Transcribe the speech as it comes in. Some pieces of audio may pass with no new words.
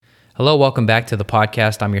Hello, welcome back to the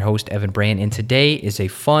podcast. I'm your host, Evan Brand, and today is a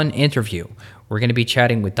fun interview. We're going to be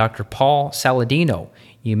chatting with Dr. Paul Saladino.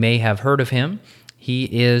 You may have heard of him. He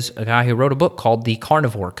is a guy who wrote a book called The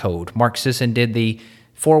Carnivore Code. Mark Sisson did the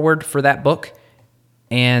foreword for that book,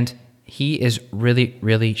 and he is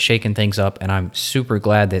really shaking things up, and I'm super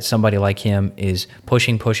glad that somebody like him is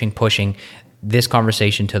pushing this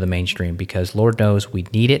conversation to the mainstream, because Lord knows we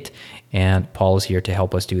need it, and Paul is here to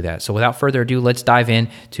help us do that. So without further ado, let's dive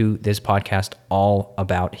into this podcast all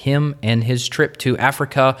about him and his trip to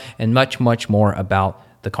Africa and much more about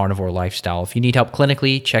the carnivore lifestyle. If you need help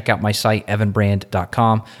clinically, check out my site,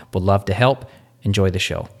 evanbrand.com. Would love to help. Enjoy the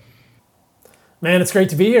show. Man, it's great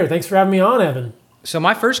to be here. Thanks for having me on, Evan. So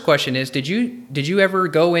my first question is, did you ever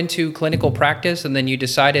go into clinical practice and then you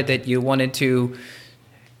decided that you wanted to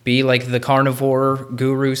be like the carnivore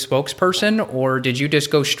guru spokesperson, or did you just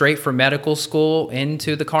go straight from medical school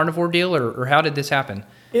into the carnivore deal, or how did this happen?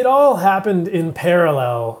 It all happened in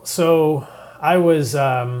parallel. So I was,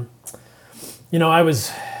 I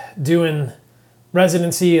was doing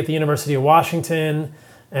residency at the University of Washington,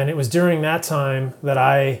 and it was during that time that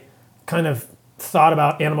I kind of thought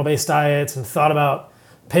about animal-based diets and thought about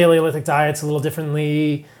Paleolithic diets a little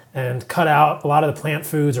differently, and cut out a lot of the plant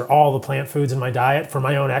foods or all the plant foods in my diet for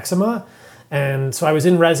my own eczema. And so I was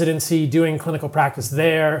in residency doing clinical practice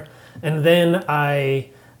there. And then I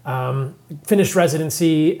finished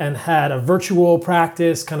residency and had a virtual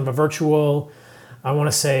practice, kind of a virtual,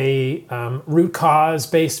 root cause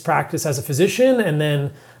based practice as a physician. And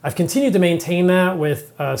then I've continued to maintain that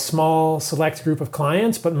with a small select group of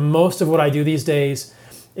clients. But most of what I do these days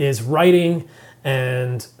is writing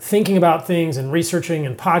and thinking about things and researching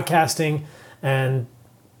and podcasting and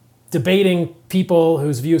debating people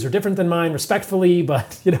whose views are different than mine respectfully,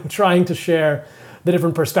 but trying to share the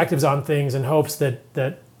different perspectives on things in hopes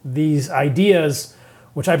that these ideas,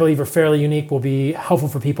 which I believe are fairly unique, will be helpful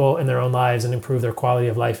for people in their own lives and improve their quality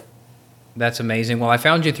of life. That's amazing. Well, I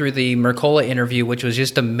found you through the Mercola interview, which was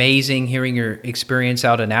just amazing hearing your experience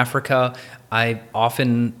out in Africa. I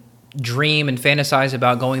often dream and fantasize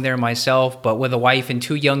about going there myself, but with a wife and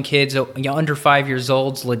two young kids under 5 years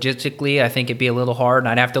old, logistically, I think it'd be a little hard and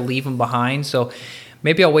I'd have to leave them behind. So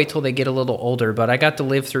maybe I'll wait till they get a little older, but I got to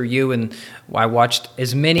live through you, and I watched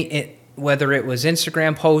as many, whether it was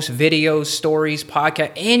Instagram posts, videos, stories,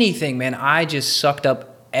 podcast, anything, man. I just sucked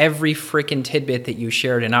up every freaking tidbit that you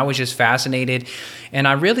shared, and I was just fascinated. And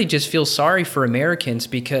I really just feel sorry for Americans,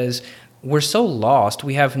 because we're so lost.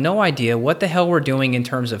 We have no idea what the hell we're doing in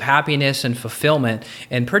terms of happiness and fulfillment.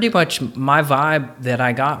 And pretty much my vibe that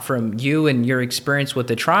I got from you and your experience with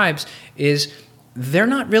the tribes is they're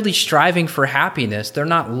not really striving for happiness. They're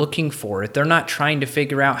not looking for it. They're not trying to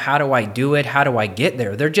figure out, how do I do it? How do I get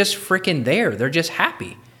there? They're just freaking there. They're just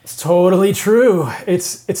happy. It's totally true.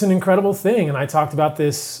 It's an incredible thing. And I talked about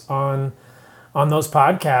this on those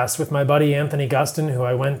podcasts with my buddy Anthony Gustin, who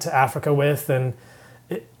I went to Africa with, and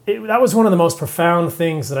that was one of the most profound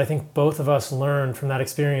things that I think both of us learned from that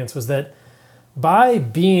experience, was that by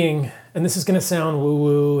being, and this is going to sound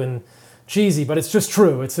woo-woo and cheesy, but it's just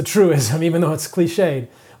true. It's a truism, even though it's cliched.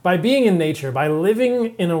 By being in nature, by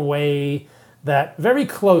living in a way that very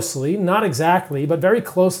closely, not exactly, but very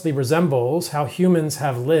closely resembles how humans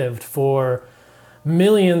have lived for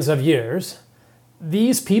millions of years,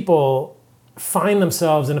 these people find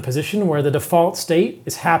themselves in a position where the default state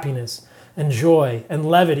is happiness and joy and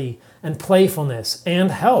levity and playfulness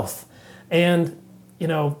and health and,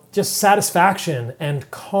 just satisfaction and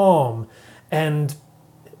calm and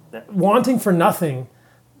wanting for nothing,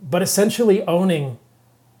 but essentially owning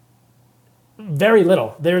very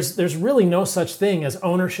little. There's really no such thing as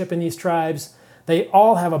ownership in these tribes. They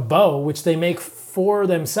all have a bow, which they make for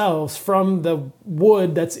themselves from the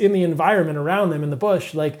wood that's in the environment around them in the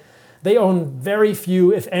bush. Like, they own very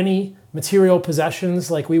few, if any, material possessions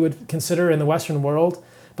like we would consider in the Western world,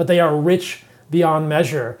 but they are rich beyond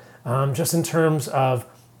measure, just in terms of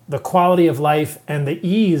the quality of life and the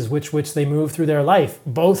ease which they move through their life,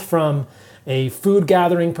 both from a food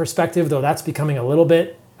gathering perspective, though that's becoming a little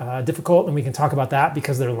bit difficult, and we can talk about that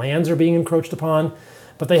because their lands are being encroached upon,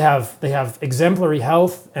 but they have exemplary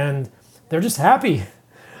health, and they're just happy.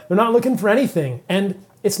 They're not looking for anything. And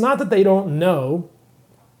it's not that they don't know.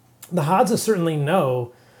 The Hadza certainly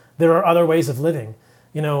know there are other ways of living.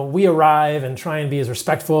 We arrive and try and be as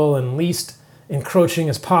respectful and least encroaching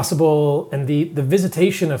as possible. And the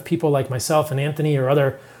visitation of people like myself and Anthony or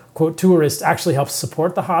other, quote, tourists actually helps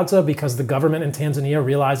support the Hadza, because the government in Tanzania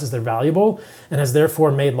realizes they're valuable and has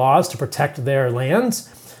therefore made laws to protect their lands.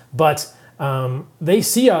 But they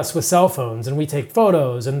see us with cell phones and we take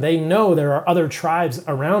photos, and they know there are other tribes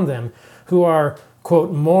around them who are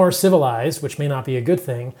quote, more civilized, which may not be a good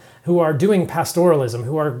thing, who are doing pastoralism,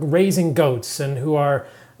 who are raising goats and who are,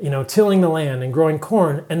 tilling the land and growing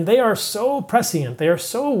corn. And they are so prescient, they are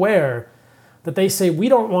so aware that they say, we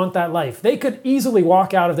don't want that life. They could easily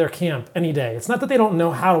walk out of their camp any day. It's not that they don't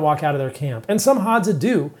know how to walk out of their camp. And some Hadza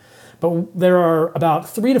do, but there are about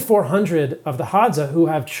 300 to 400 of the Hadza who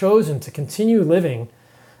have chosen to continue living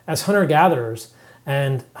as hunter-gatherers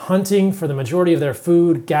and hunting for the majority of their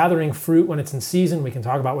food, gathering fruit when it's in season. We can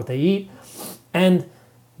talk about what they eat. And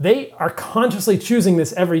they are consciously choosing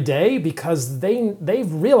this every day because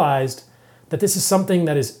they've realized that this is something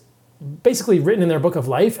that is basically written in their book of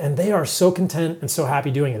life, and they are so content and so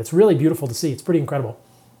happy doing it. It's really beautiful to see. It's pretty incredible.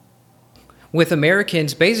 With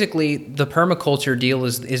Americans, basically the permaculture deal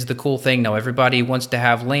is the cool thing now. Everybody wants to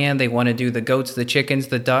have land. They want to do the goats, the chickens,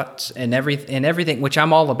 the ducks, and everything, which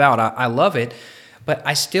I'm all about. I love it. But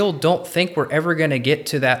I still don't think we're ever going to get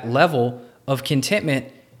to that level of contentment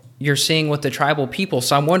you're seeing with the tribal people.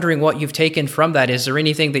 So I'm wondering what you've taken from that. Is there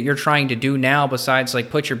anything that you're trying to do now besides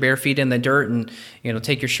like put your bare feet in the dirt and,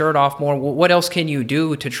 take your shirt off more? What else can you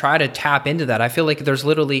do to try to tap into that? I feel like there's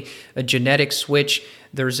literally a genetic switch.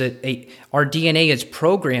 There's our DNA is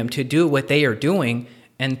programmed to do what they are doing.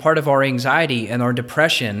 And part of our anxiety and our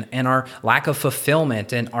depression and our lack of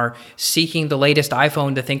fulfillment and our seeking the latest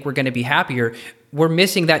iPhone to think we're going to be happier, we're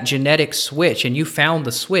missing that genetic switch. And you found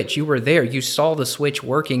the switch. You were there. You saw the switch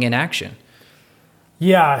working in action.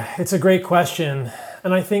 Yeah, it's a great question.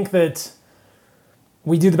 And I think that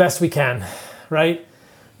we do the best we can, right?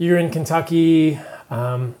 You're in Kentucky.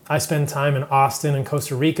 I spend time in Austin and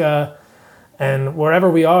Costa Rica. And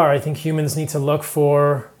wherever we are, I think humans need to look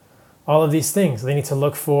for all of these things. They need to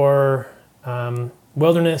look for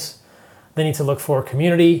wilderness. They need to look for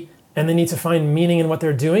community. And they need to find meaning in what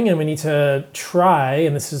they're doing. And we need to try,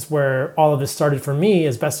 and this is where all of this started for me,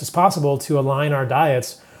 as best as possible to align our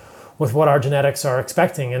diets with what our genetics are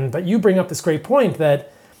expecting. But you bring up this great point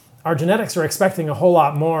that our genetics are expecting a whole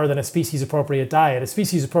lot more than a species-appropriate diet. A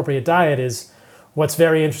species-appropriate diet is what's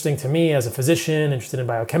very interesting to me as a physician, interested in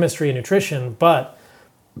biochemistry and nutrition. But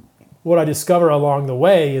what I discover along the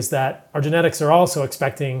way is that our genetics are also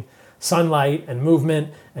expecting sunlight and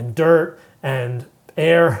movement and dirt and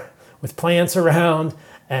air with plants around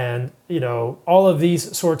and, all of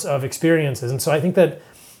these sorts of experiences. And so I think that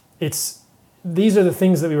these are the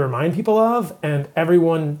things that we remind people of, and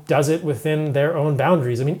everyone does it within their own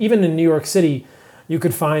boundaries. I mean, even in New York City, you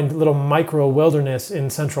could find little micro wilderness in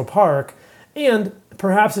Central Park. And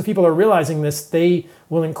perhaps if people are realizing this, they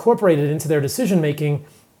will incorporate it into their decision-making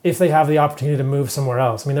if they have the opportunity to move somewhere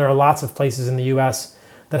else. I mean, there are lots of places in the US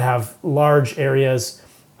that have large areas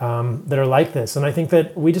that are like this. And I think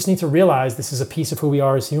that we just need to realize this is a piece of who we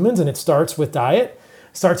are as humans, and it starts with diet,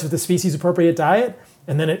 starts with a species-appropriate diet,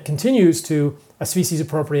 and then it continues to a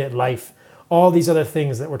species-appropriate life. All these other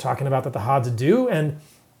things that we're talking about that the Hadza do. And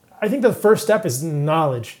I think the first step is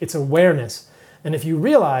knowledge. It's awareness. And if you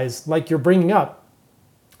realize, like you're bringing up,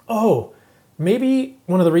 oh, maybe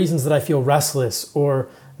one of the reasons that I feel restless or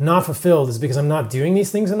not fulfilled is because I'm not doing these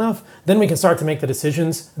things enough, then we can start to make the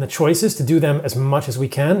decisions and the choices to do them as much as we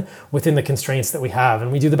can within the constraints that we have.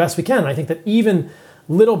 And we do the best we can. I think that even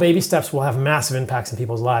little baby steps will have massive impacts in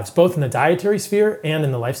people's lives, both in the dietary sphere and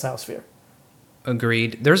in the lifestyle sphere.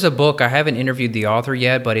 Agreed. There's a book, I haven't interviewed the author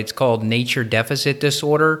yet, but it's called Nature Deficit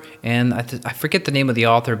Disorder. And I forget the name of the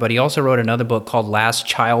author, but he also wrote another book called Last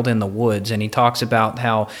Child in the Woods. And he talks about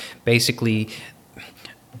how basically,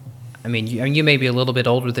 you may be a little bit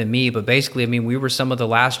older than me, but basically, we were some of the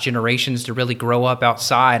last generations to really grow up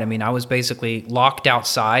outside. I was basically locked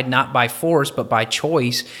outside, not by force, but by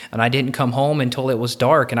choice. And I didn't come home until it was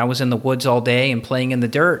dark. And I was in the woods all day and playing in the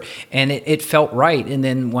dirt. And it felt right. And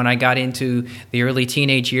then when I got into the early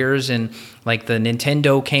teenage years and like the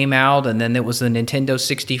Nintendo came out, and then it was the Nintendo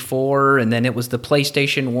 64, and then it was the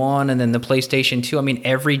PlayStation 1, and then the PlayStation 2.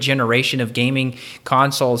 Every generation of gaming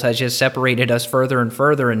consoles has just separated us further and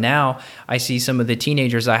further. And now I see some of the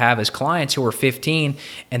teenagers I have as clients who are 15,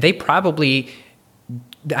 and they probably,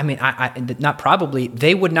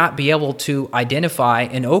 they would not be able to identify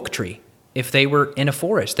an oak tree if they were in a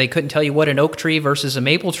forest. They couldn't tell you what an oak tree versus a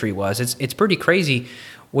maple tree was. It's pretty crazy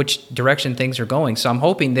which direction things are going. So I'm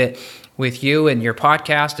hoping that with you and your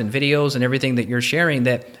podcast and videos and everything that you're sharing,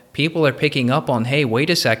 that people are picking up on, hey, wait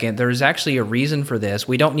a second, there's actually a reason for this.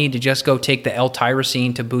 We don't need to just go take the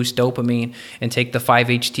L-tyrosine to boost dopamine and take the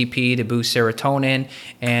 5-HTP to boost serotonin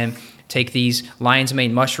and take these lion's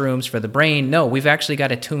mane mushrooms for the brain. No, we've actually got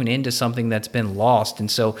to tune into something that's been lost. And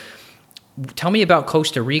so tell me about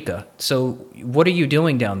Costa Rica. So what are you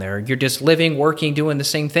doing down there? You're just living, working, doing the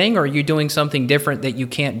same thing, or are you doing something different that you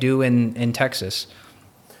can't do in Texas?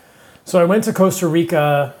 So I went to Costa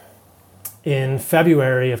Rica in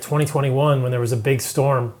February of 2021 when there was a big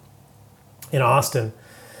storm in Austin.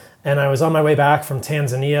 And I was on my way back from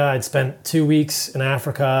Tanzania. I'd spent 2 weeks in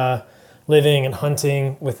Africa living and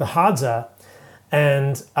hunting with the Hadza.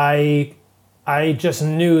 And I just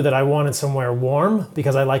knew that I wanted somewhere warm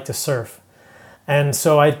because I like to surf. And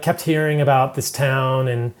so I kept hearing about this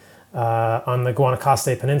town on the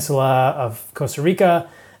Guanacaste Peninsula of Costa Rica.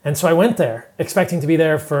 And so I went there expecting to be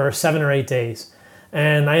there for 7 or 8 days.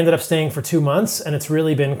 And I ended up staying for 2 months, and it's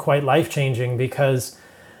really been quite life-changing because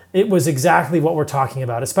it was exactly what we're talking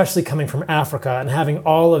about, especially coming from Africa and having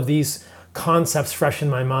all of these concepts fresh in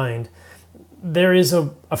my mind. There is a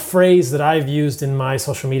phrase that I've used in my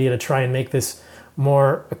social media to try and make this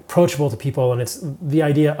more approachable to people, and it's the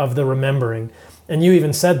idea of the remembering. And you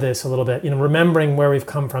even said this a little bit, remembering where we've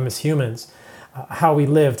come from as humans, how we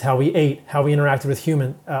lived, how we ate, how we interacted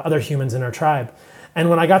with other humans in our tribe. And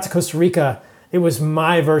when I got to Costa Rica, it was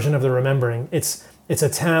my version of the remembering. It's a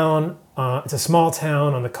town, it's a small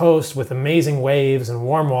town on the coast with amazing waves and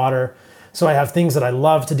warm water. So I have things that I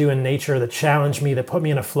love to do in nature that challenge me, that put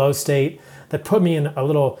me in a flow state, that put me in a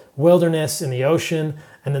little wilderness in the ocean.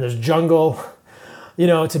 And then there's jungle,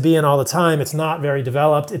 to be in all the time. It's not very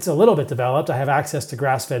developed. It's a little bit developed. I have access to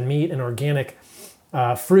grass-fed meat and organic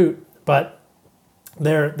fruit, but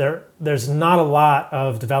there's not a lot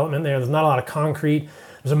of development there. There's not a lot of concrete.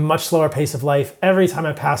 There's a much slower pace of life. Every time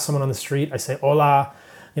I pass someone on the street, I say, hola.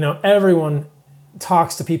 Everyone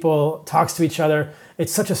talks to people, talks to each other.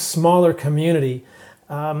 It's such a smaller community.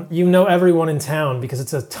 Everyone in town because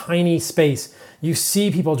it's a tiny space. You see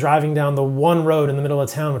people driving down the one road in the middle of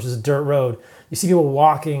town, which is a dirt road. You see people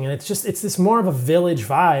walking, and it's this more of a village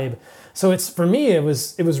vibe. So for me, it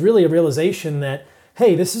was really a realization that,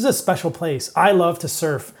 hey, this is a special place. I love to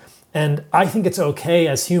surf. And I think it's okay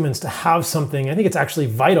as humans to have something. I think it's actually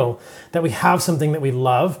vital that we have something that we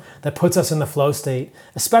love that puts us in the flow state,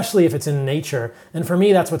 especially if it's in nature. And for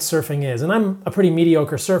me, that's what surfing is. And I'm a pretty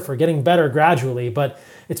mediocre surfer, getting better gradually, but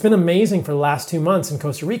it's been amazing for the last 2 months in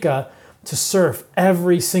Costa Rica to surf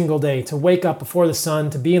every single day, to wake up before the sun,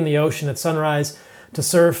 to be in the ocean at sunrise, to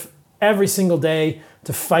surf every single day,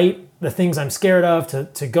 to fight the things I'm scared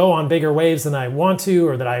of, to go on bigger waves than I want to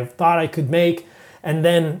or that I thought I could make. And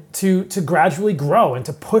then to gradually grow and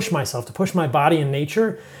to push myself, to push my body in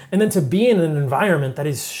nature, and then to be in an environment that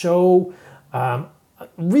is so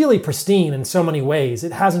really pristine in so many ways.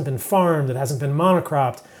 It hasn't been farmed, it hasn't been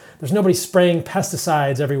monocropped. There's nobody spraying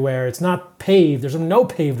pesticides everywhere. It's not paved. There's no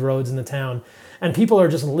paved roads in the town. And people are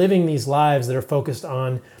just living these lives that are focused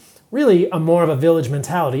on really more of a village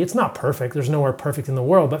mentality. It's not perfect. There's nowhere perfect in the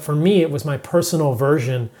world. But for me, it was my personal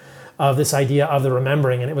version of this idea of the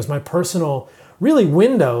remembering. And it was my personal really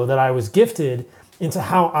window that I was gifted into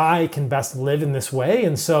how I can best live in this way.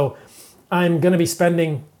 And so I'm going to be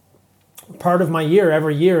spending part of my year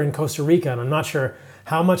every year in Costa Rica. And I'm not sure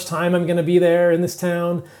how much time I'm going to be there in this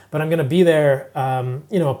town, but I'm going to be there,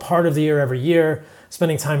 a part of the year every year,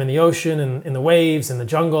 spending time in the ocean and in the waves and the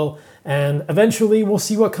jungle. And eventually we'll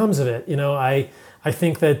see what comes of it. I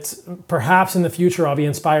think that perhaps in the future I'll be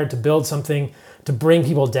inspired to build something to bring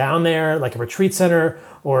people down there, like a retreat center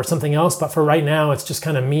or something else. But for right now, it's just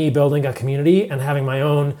kind of me building a community and having my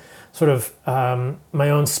own sort of my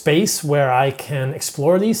own space where I can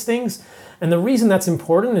explore these things. And the reason that's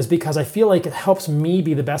important is because I feel like it helps me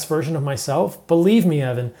be the best version of myself. Believe me,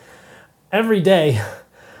 Evan, every day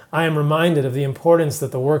I am reminded of the importance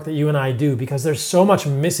that the work that you and I do, because there's so much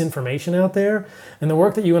misinformation out there, and the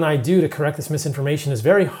work that you and I do to correct this misinformation is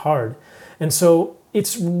very hard. And so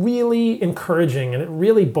it's really encouraging and it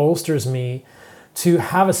really bolsters me to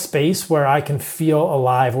have a space where I can feel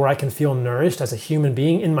alive, where I can feel nourished as a human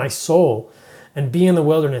being in my soul, and be in the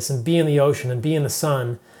wilderness and be in the ocean and be in the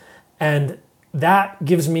sun. And that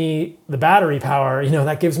gives me the battery power,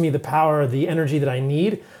 that gives me the power, the energy that I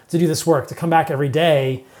need to do this work, to come back every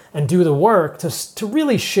day and do the work, to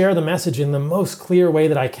really share the message in the most clear way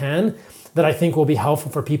that I can, that I think will be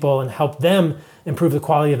helpful for people and help them improve the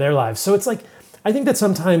quality of their lives. So it's like, I think that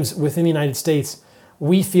sometimes within the United States,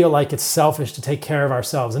 we feel like it's selfish to take care of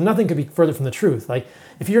ourselves. And nothing could be further from the truth. Like,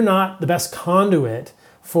 if you're not the best conduit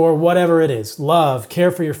for whatever it is, love, care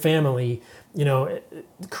for your family,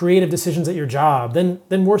 creative decisions at your job,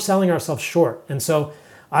 then we're selling ourselves short. And so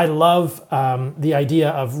I love the idea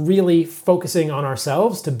of really focusing on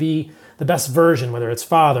ourselves to be the best version, whether it's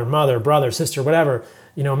father, mother, brother, sister, whatever.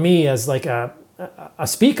 Me as like a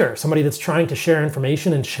speaker, somebody that's trying to share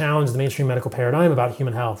information and challenge the mainstream medical paradigm about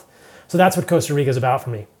human health. So that's what Costa Rica is about for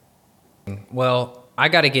me. Well, I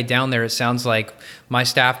got to get down there. It sounds like my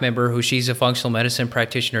staff member, she's a functional medicine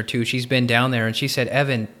practitioner too, she's been down there and she said,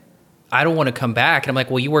 Evan, I don't want to come back. And I'm like,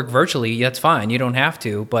 well, you work virtually. That's fine. You don't have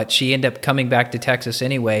to. But she ended up coming back to Texas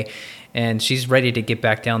anyway. And she's ready to get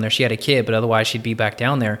back down there. She had a kid, but otherwise she'd be back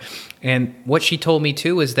down there. And what she told me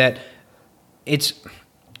too is that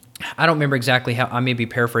I don't remember exactly how, I may be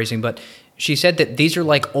paraphrasing, but she said that these are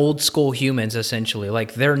like old school humans, essentially.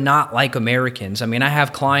 Like, they're not like Americans. I mean, I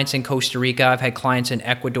have clients in Costa Rica. I've had clients in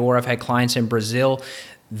Ecuador. I've had clients in Brazil.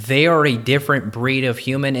 They are a different breed of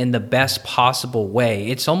human in the best possible way.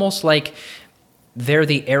 It's almost like they're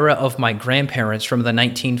the era of my grandparents from the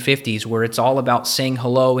 1950s, where it's all about saying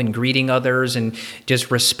hello and greeting others and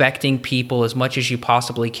just respecting people as much as you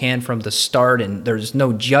possibly can from the start. And there's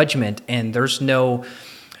no judgment, and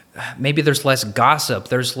maybe there's less gossip.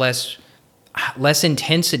 There's less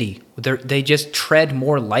intensity. They just tread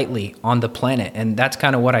more lightly on the planet. And that's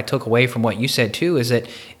kind of what I took away from what you said too, is that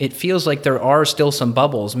it feels like there are still some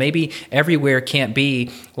bubbles. Maybe everywhere can't be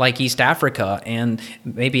like East Africa, and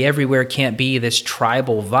maybe everywhere can't be this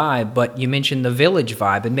tribal vibe, but you mentioned the village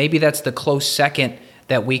vibe, and maybe that's the close second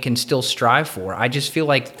that we can still strive for. I just feel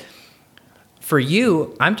like for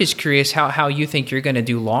you, I'm just curious how you think you're going to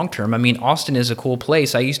do long term. I mean, Austin is a cool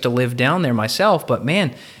place. I used to live down there myself, but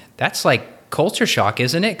man, that's like culture shock,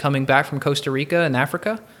 isn't it? Coming back from Costa Rica and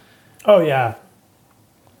Africa? Oh yeah,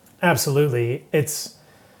 absolutely. It's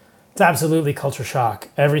absolutely culture shock.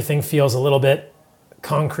 Everything feels a little bit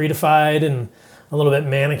concretified and a little bit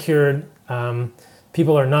manicured.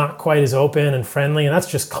 People are not quite as open and friendly, and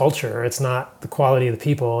that's just culture. It's not the quality of the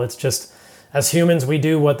people. It's just, as humans, we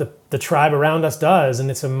do what the tribe around us does,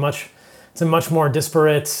 and it's a much more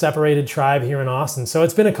disparate, separated tribe here in Austin. So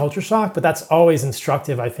it's been a culture shock, but that's always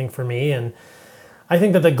instructive, I think, for me. And I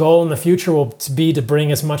think that the goal in the future will be to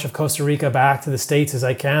bring as much of Costa Rica back to the States as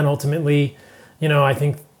I can. Ultimately, I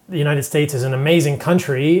think the United States is an amazing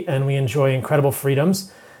country, and we enjoy incredible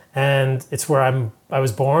freedoms. And it's where I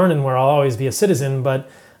was born and where I'll always be a citizen. But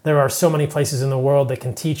there are so many places in the world that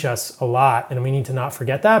can teach us a lot, and we need to not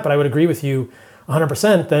forget that. But I would agree with you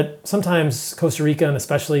 100% that sometimes Costa Rica, and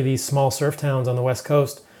especially these small surf towns on the West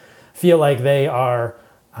Coast, feel like they are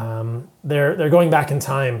they're going back in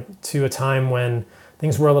time to a time when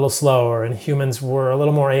things were a little slower and humans were a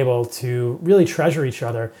little more able to really treasure each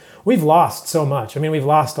other. We've lost so much. I mean, we've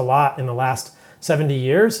lost a lot in the last 70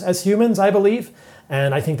 years as humans, I believe.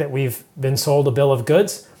 And I think that we've been sold a bill of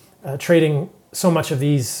goods, trading so much of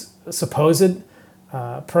these supposed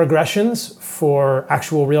progressions for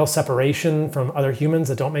actual real separation from other humans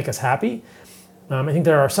that don't make us happy. I think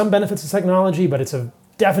there are some benefits of technology, but it's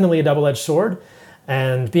definitely a double-edged sword.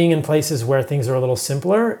 And being in places where things are a little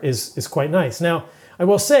simpler is quite nice. Now, I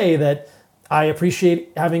will say that I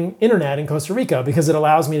appreciate having internet in Costa Rica because it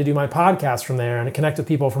allows me to do my podcast from there and to connect with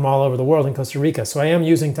people from all over the world in Costa Rica. So I am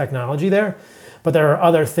using technology there, but there are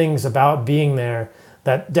other things about being there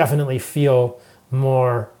that definitely feel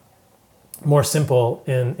more simple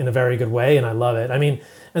in a very good way, and I love it. I mean,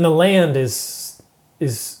 and the land is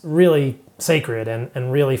really sacred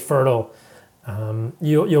and really fertile.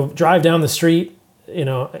 You'll drive down the street,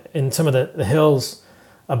 in some of the hills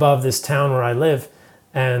above this town where I live,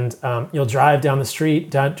 and you'll drive down the street,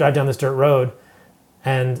 drive down this dirt road,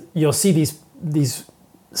 and you'll see these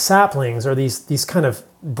saplings or these kind of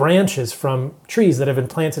branches from trees that have been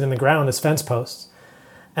planted in the ground as fence posts.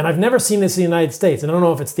 And I've never seen this in the United States. And I don't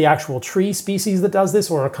know if it's the actual tree species that does this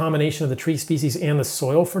or a combination of the tree species and the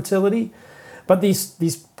soil fertility. But these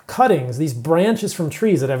cuttings, these branches from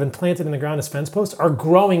trees that have been planted in the ground as fence posts are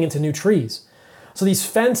growing into new trees. So these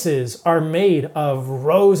fences are made of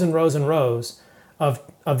rows and rows and rows of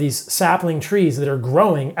these sapling trees that are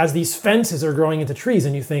growing as these fences are growing into trees.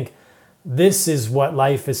 And you think, this is what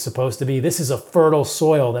life is supposed to be. This is a fertile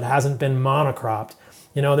soil that hasn't been monocropped.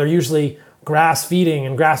 They're usually grass feeding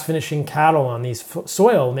and grass finishing cattle on these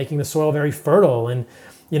soil, making the soil very fertile and,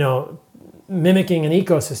 mimicking an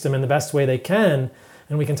ecosystem in the best way they can.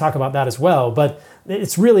 And we can talk about that as well. But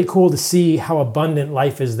it's really cool to see how abundant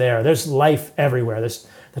life is there. There's life everywhere.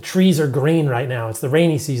 The trees are green right now. It's the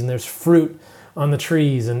rainy season. There's fruit on the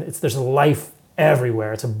trees, and there's life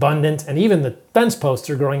everywhere. It's abundant, and even the fence posts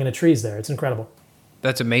are growing into trees there. It's incredible.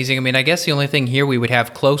 That's amazing. I mean, I guess the only thing here we would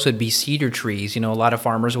have close would be cedar trees. A lot of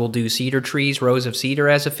farmers will do cedar trees, rows of cedar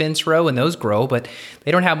as a fence row, and those grow, but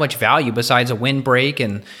they don't have much value besides a windbreak.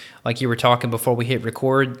 And like you were talking before we hit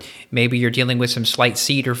record, maybe you're dealing with some slight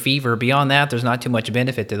cedar fever. Beyond that, there's not too much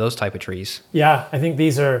benefit to those type of trees. Yeah, I think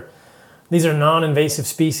these are non-invasive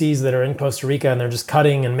species that are in Costa Rica, and they're just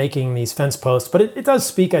cutting and making these fence posts. But it does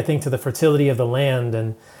speak, I think, to the fertility of the land,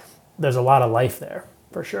 and there's a lot of life there.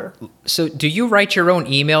 For sure. So do you write your own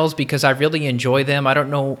emails? Because I really enjoy them. I don't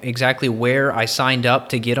know exactly where I signed up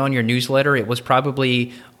to get on your newsletter. It was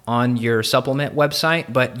probably on your supplement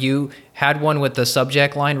website, but you had one with the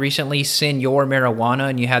subject line recently, Senor Marijuana,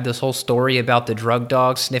 and you had this whole story about the drug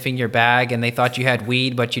dogs sniffing your bag and they thought you had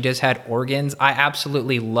weed, but you just had organs. I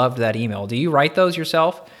absolutely loved that email. Do you write those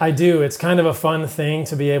yourself? I do. It's kind of a fun thing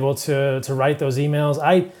to be able to write those emails.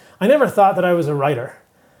 I never thought that I was a writer.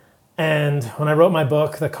 And when I wrote my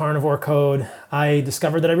book, The Carnivore Code, I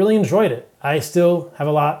discovered that I really enjoyed it. I still have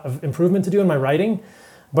a lot of improvement to do in my writing,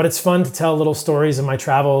 but it's fun to tell little stories of my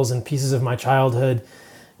travels and pieces of my childhood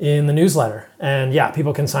in the newsletter. And yeah,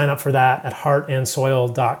 people can sign up for that at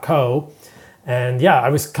heartandsoil.co. And yeah, I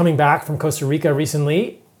was coming back from Costa Rica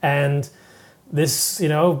recently, and this,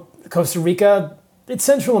 Costa Rica, it's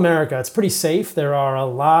Central America. It's pretty safe. There are a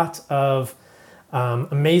lot of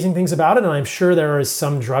amazing things about it, and I'm sure there is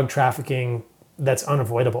some drug trafficking that's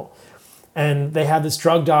unavoidable. And they had this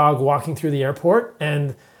drug dog walking through the airport,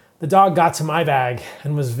 and the dog got to my bag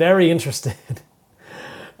and was very interested.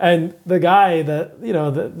 And the guy,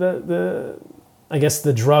 I guess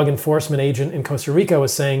the drug enforcement agent in Costa Rica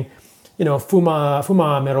was saying, fuma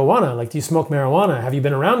marijuana, like, do you smoke marijuana? Have you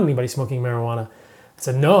been around anybody smoking marijuana? I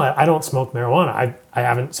said, no, I don't smoke marijuana. I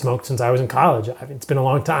haven't smoked since I was in college. It's been a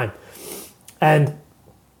long time. And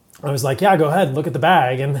I was like, yeah, go ahead, look at the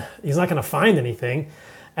bag. And he's not going to find anything.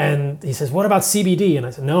 And he says, what about CBD? And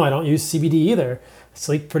I said, no, I don't use CBD either. I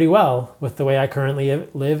sleep pretty well with the way I currently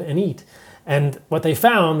live and eat. And what they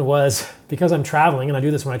found was, because I'm traveling, and I do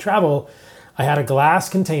this when I travel, I had a glass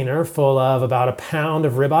container full of about a pound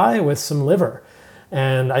of ribeye with some liver.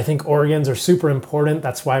 And I think organs are super important.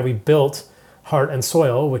 That's why we built Heart and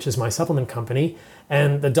Soil, which is my supplement company.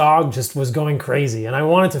 And the dog just was going crazy. And I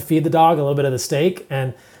wanted to feed the dog a little bit of the steak,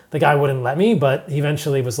 and the guy wouldn't let me, but he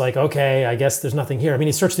eventually was like, okay, I guess there's nothing here. I mean,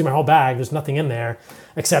 he searched through my whole bag. There's nothing in there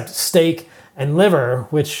except steak and liver,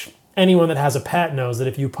 which anyone that has a pet knows that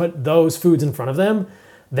if you put those foods in front of them,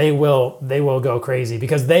 they will go crazy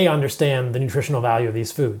because they understand the nutritional value of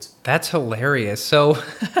these foods. That's hilarious. So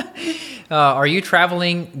are you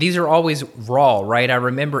traveling? These are always raw, right? I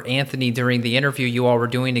remember Anthony during the interview you all were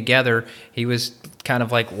doing together, he was kind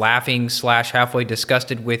of like laughing / halfway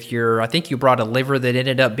disgusted with I think you brought a liver that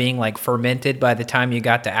ended up being like fermented by the time you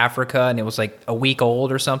got to Africa and it was like a week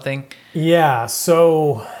old or something. Yeah.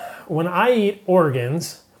 So when I eat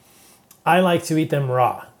organs, I like to eat them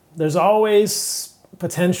raw. There's always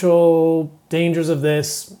potential dangers of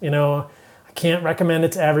this. I can't recommend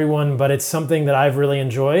it to everyone, but it's something that I've really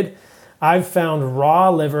enjoyed. I've found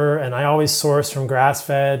raw liver, and I always source from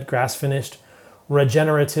grass-fed, grass-finished,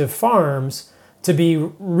 regenerative farms to be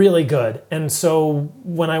really good. And so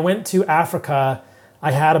when I went to Africa,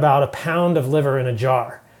 I had about a pound of liver in a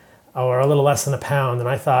jar, or a little less than a pound. And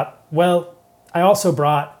I thought, well, I also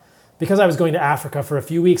brought, because I was going to Africa for a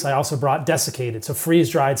few weeks, I also brought desiccated, so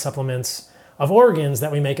freeze-dried supplements of organs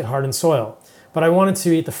that we make at Heart and Soil. But I wanted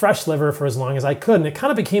to eat the fresh liver for as long as I could. And it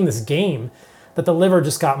kind of became this game that the liver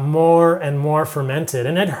just got more and more fermented.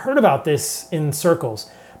 And I'd heard about this in circles.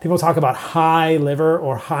 People talk about high liver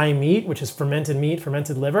or high meat, which is fermented meat,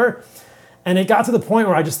 fermented liver. And it got to the point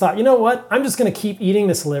where I just thought, you know what? I'm just going to keep eating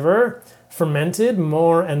this liver fermented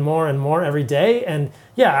more and more and more every day. And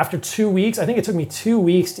yeah, after 2 weeks, I think it took me 2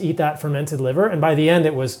 weeks to eat that fermented liver. And by the end,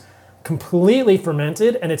 it was completely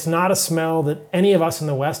fermented. And it's not a smell that any of us in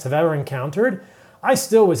the West have ever encountered. I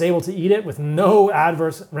still was able to eat it with no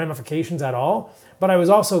adverse ramifications at all. But I was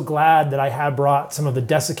also glad that I had brought some of the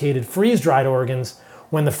desiccated freeze-dried organs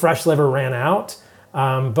when the fresh liver ran out.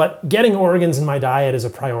 But getting organs in my diet is a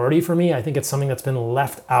priority for me. I think it's something that's been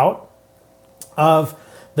left out of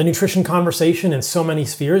the nutrition conversation in so many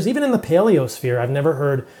spheres. Even in the paleo sphere, I've never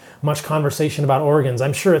heard much conversation about organs.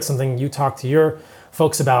 I'm sure it's something you talk to your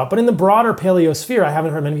folks about. But in the broader paleo sphere, I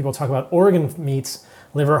haven't heard many people talk about organ meats,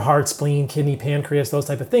 liver, heart, spleen, kidney, pancreas, those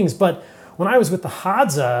type of things. But when I was with the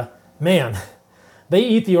Hadza, man, they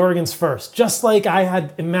eat the organs first, just like I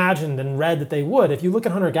had imagined and read that they would. If you look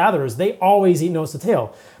at hunter-gatherers, they always eat nose to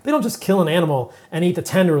tail. They don't just kill an animal and eat the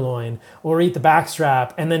tenderloin or eat the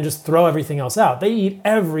backstrap and then just throw everything else out. They eat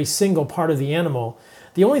every single part of the animal.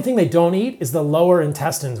 The only thing they don't eat is the lower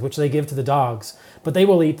intestines, which they give to the dogs. But they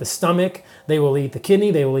will eat the stomach, they will eat the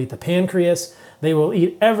kidney, they will eat the pancreas, they will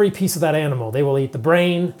eat every piece of that animal. They will eat the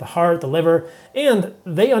brain, the heart, the liver, and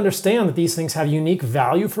they understand that these things have unique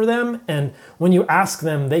value for them. And when you ask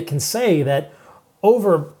them, they can say that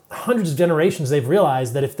over hundreds of generations, they've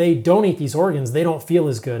realized that if they don't eat these organs, they don't feel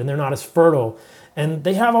as good and they're not as fertile. And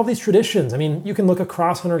they have all these traditions. I mean, you can look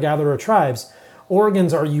across hunter-gatherer tribes.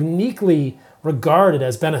 Organs are uniquely regarded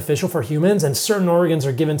as beneficial for humans, and certain organs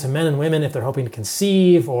are given to men and women if they're hoping to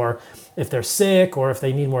conceive, or if they're sick, or if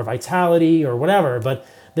they need more vitality or whatever, but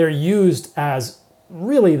they're used as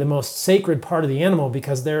really the most sacred part of the animal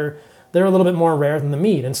because they're a little bit more rare than the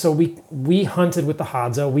meat. And so we hunted with the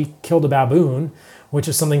Hadza. We killed a baboon, which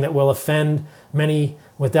is something that will offend many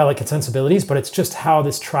with delicate sensibilities, but it's just how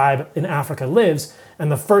this tribe in Africa lives.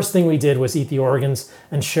 And the first thing we did was eat the organs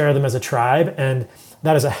and share them as a tribe. And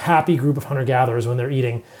that is a happy group of hunter-gatherers when they're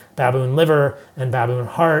eating baboon liver and baboon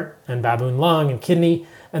heart and baboon lung and kidney.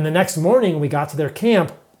 And the next morning we got to their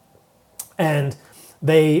camp and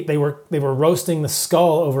they were roasting the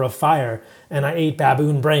skull over a fire, and I ate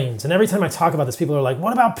baboon brains. And every time I talk about this, people are like,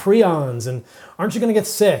 what about prions? And aren't you going to get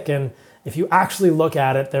sick? And if you actually look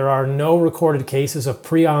at it, there are no recorded cases of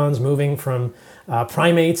prions moving from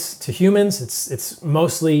primates to humans. It's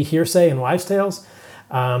mostly hearsay and wives' tales.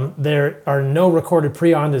 There are no recorded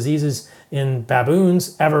prion diseases in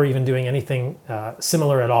baboons ever even doing anything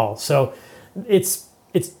similar at all. So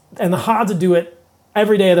and the Hadza do it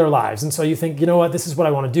every day of their lives. And so you think, you know what, this is what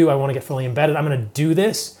I want to do. I want to get fully embedded. I'm going to do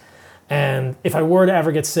this. And if I were to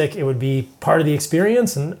ever get sick, it would be part of the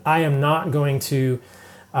experience. And I am not going to,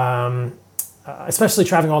 especially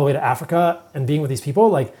traveling all the way to Africa and being with these people,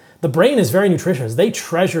 like the brain is very nutritious. They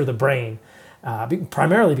treasure the brain,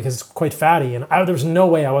 primarily because it's quite fatty. And there was no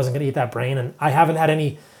way I wasn't going to eat that brain. And I haven't had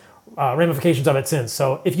any ramifications of it since.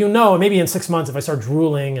 So if you know, maybe in 6 months, if I start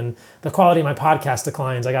drooling and the quality of my podcast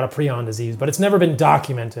declines, I got a prion disease, but it's never been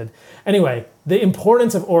documented. Anyway, the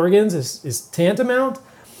importance of organs is tantamount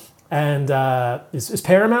and is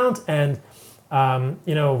paramount. And,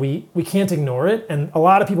 we can't ignore it. And a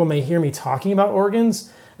lot of people may hear me talking about organs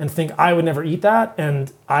and think I would never eat that.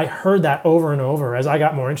 And I heard that over and over as I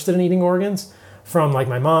got more interested in eating organs from like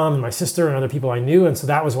my mom and my sister and other people I knew. And so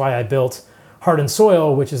that was why I built Heart and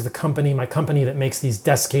Soil, which is my company that makes these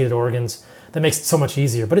desiccated organs, that makes it so much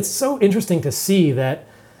easier. But it's so interesting to see that,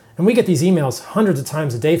 and we get these emails hundreds of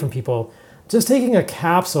times a day from people, just taking a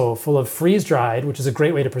capsule full of freeze-dried, which is a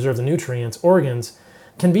great way to preserve the nutrients, organs,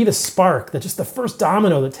 can be the spark, that just the first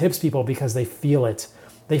domino that tips people because they feel it.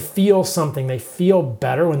 They feel something, they feel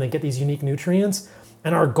better when they get these unique nutrients.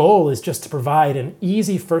 And our goal is just to provide an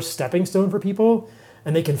easy first stepping stone for people,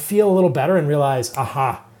 and they can feel a little better and realize,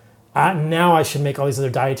 aha, now I should make all these other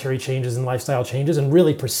dietary changes and lifestyle changes and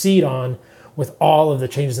really proceed on with all of the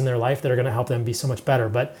changes in their life that are going to help them be so much better.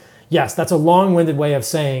 But yes, that's a long-winded way of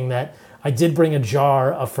saying that I did bring a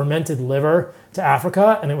jar of fermented liver to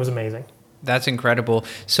Africa, and it was amazing. That's incredible.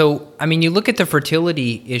 So, I mean, you look at the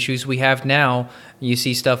fertility issues we have now, you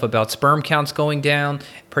see stuff about sperm counts going down.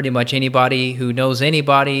 Pretty much anybody who knows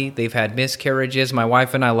anybody, they've had miscarriages. My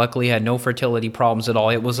wife and I luckily had no fertility problems at all.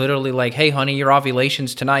 It was literally like, hey, honey, your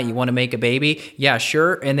ovulation's tonight. You want to make a baby? Yeah,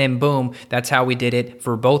 sure. And then boom, that's how we did it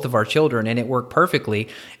for both of our children. And it worked perfectly.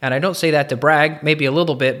 And I don't say that to brag, maybe a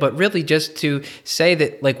little bit, but really just to say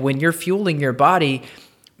that like when you're fueling your body,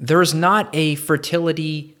 there's not a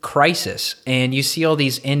fertility crisis. And you see all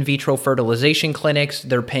these in vitro fertilization clinics,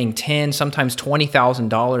 they're paying $10,000, sometimes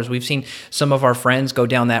 $20,000. We've seen some of our friends go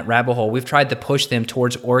down that rabbit hole. We've tried to push them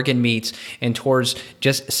towards organ meats and towards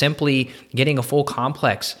just simply getting a full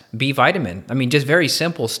complex B vitamin. I mean, just very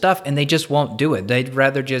simple stuff, and they just won't do it. They'd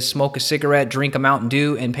rather just smoke a cigarette, drink a Mountain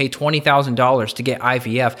Dew, and pay $20,000 to get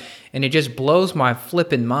IVF. And it just blows my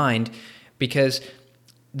flippin' mind because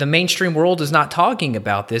the mainstream world is not talking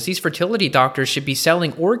about this. These fertility doctors should be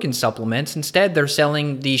selling organ supplements. Instead, they're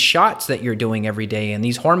selling these shots that you're doing every day and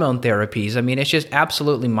these hormone therapies. I mean, it's just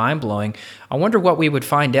absolutely mind-blowing. I wonder what we would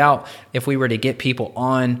find out if we were to get people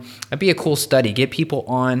on. That'd be a cool study. Get people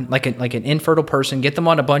on, like an infertile person, get them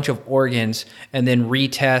on a bunch of organs, and then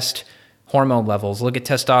retest hormone levels. Look at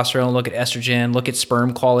testosterone, look at estrogen, look at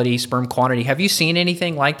sperm quality, sperm quantity. Have you seen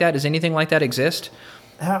anything like that? Does anything like that exist?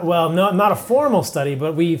 Well, no, not a formal study,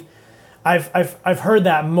 but I've heard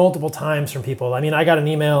that multiple times from people. I mean, I got an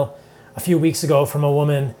email a few weeks ago from a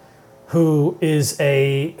woman who's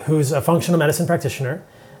a functional medicine practitioner,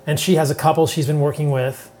 and she has a couple she's been working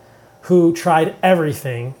with who tried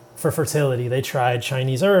everything for fertility. They tried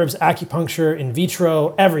Chinese herbs, acupuncture, in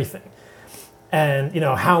vitro, everything. And,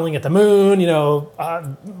 howling at the moon,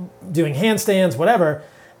 doing handstands, whatever.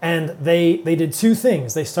 And they did two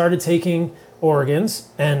things. They started taking organs,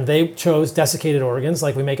 and they chose desiccated organs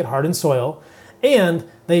like we make at Heart and Soil, and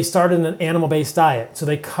they started an animal-based diet. So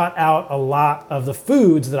they cut out a lot of the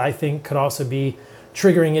foods that I think could also be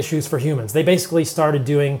triggering issues for humans. They basically started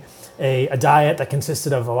doing a diet that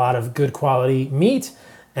consisted of a lot of good quality meat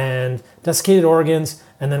and desiccated organs,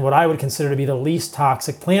 and then what I would consider to be the least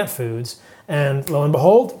toxic plant foods. And lo and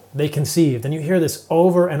behold, they conceived. And you hear this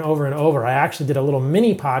over and over and over. I actually did a little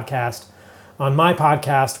mini podcast on my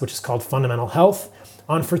podcast, which is called Fundamental Health,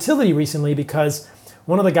 on fertility recently, because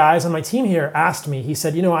one of the guys on my team here asked me, he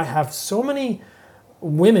said, I have so many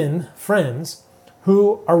women friends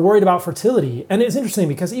who are worried about fertility. And it's interesting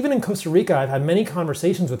because even in Costa Rica, I've had many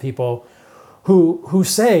conversations with people who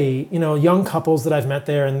say, young couples that I've met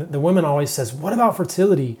there, and the woman always says, what about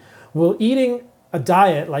fertility? Will eating a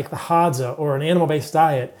diet like the Hadza or an animal-based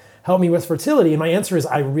diet help me with fertility? And my answer is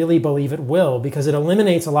I really believe it will, because it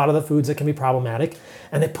eliminates a lot of the foods that can be problematic,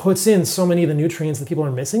 and it puts in so many of the nutrients that people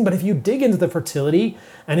are missing. But if you dig into the fertility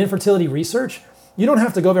and infertility research, you don't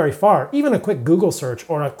have to go very far. Even a quick Google search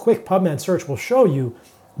or a quick PubMed search will show you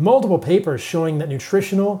multiple papers showing that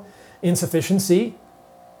nutritional insufficiency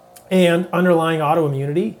and underlying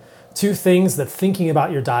autoimmunity, two things that thinking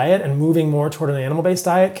about your diet and moving more toward an animal-based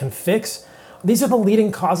diet can fix. These are the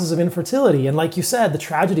leading causes of infertility. And like you said, the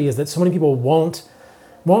tragedy is that so many people won't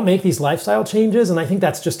make these lifestyle changes. And I think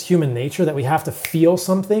that's just human nature, that we have to feel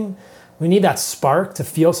something. We need that spark to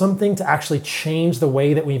feel something to actually change the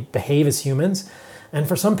way that we behave as humans. And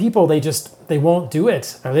for some people, they won't do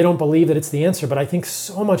it, or they don't believe that it's the answer. But I think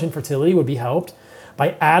so much infertility would be helped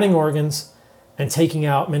by adding organs and taking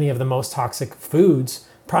out many of the most toxic foods,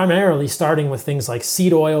 primarily starting with things like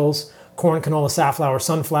seed oils, corn, canola, safflower,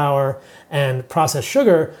 sunflower, and processed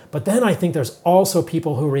sugar. But then I think there's also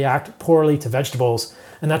people who react poorly to vegetables.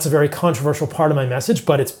 And that's a very controversial part of my message,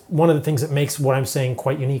 but it's one of the things that makes what I'm saying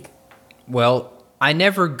quite unique. Well, I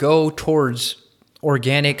never go towards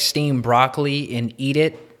organic steamed broccoli and eat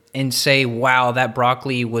it and say, wow, that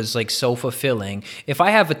broccoli was like so fulfilling. If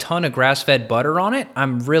I have a ton of grass-fed butter on it,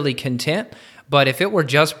 I'm really content. But if it were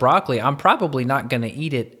just broccoli, I'm probably not going to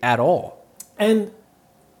eat it at all. And,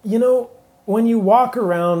 when you walk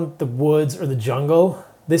around the woods or the jungle,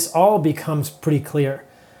 this all becomes pretty clear.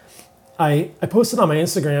 I posted on my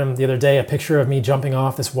Instagram the other day a picture of me jumping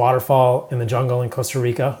off this waterfall in the jungle in Costa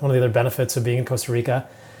Rica, one of the other benefits of being in Costa Rica.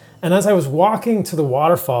 And as I was walking to the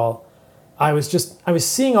waterfall, I was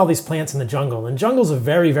seeing all these plants in the jungle. And jungle's a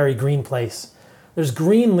very, very green place. There's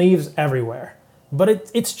green leaves everywhere. But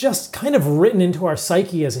it's just kind of written into our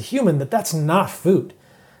psyche as a human that that's not food.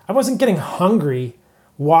 I wasn't getting hungry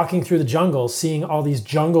walking through the jungle, seeing all these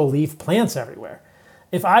jungle leaf plants everywhere.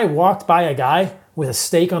 If I walked by a guy with a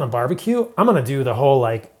steak on a barbecue, I'm gonna do the whole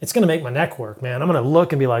it's gonna make my neck work, man. I'm gonna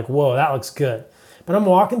look and be like, whoa, that looks good. But I'm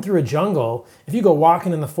walking through a jungle. If you go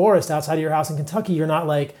walking in the forest outside of your house in Kentucky, you're not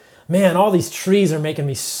like, man, all these trees are making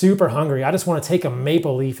me super hungry. I just wanna take a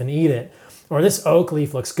maple leaf and eat it. Or this oak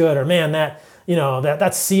leaf looks good. Or man,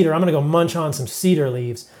 that's cedar. I'm gonna go munch on some cedar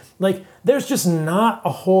leaves. There's just not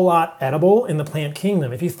a whole lot edible in the plant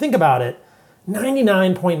kingdom. If you think about it,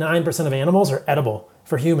 99.9% of animals are edible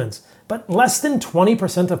for humans, but less than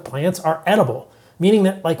 20% of plants are edible, meaning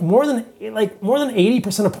that more than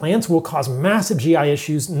 80% of plants will cause massive GI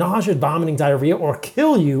issues, nausea, vomiting, diarrhea, or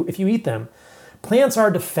kill you if you eat them. Plants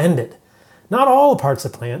are defended. Not all parts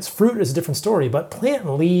of plants. Fruit is a different story, but plant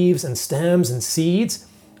leaves and stems and seeds,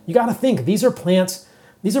 you got to think these are plants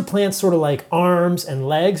sort of like arms and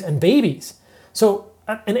legs and babies. So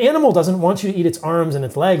an animal doesn't want you to eat its arms and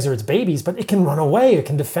its legs or its babies, but it can run away, it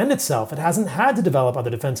can defend itself. It hasn't had to develop other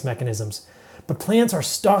defense mechanisms. But plants are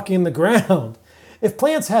stuck in the ground. If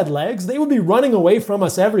plants had legs, they would be running away from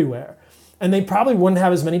us everywhere. And they probably wouldn't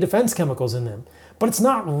have as many defense chemicals in them. But it's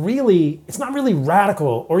not really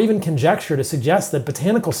radical or even conjecture to suggest that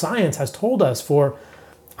botanical science has told us for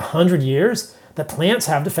 100 years that plants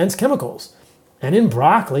have defense chemicals. And in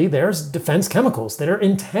broccoli, there's defense chemicals that are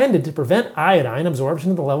intended to prevent iodine absorption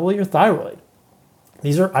at the level of your thyroid.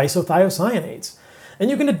 These are isothiocyanates. And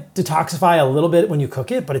you can detoxify a little bit when you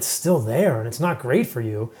cook it, but it's still there and it's not great for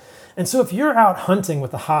you. And so if you're out hunting with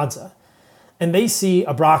the Hadza and they see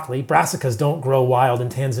a broccoli, brassicas don't grow wild in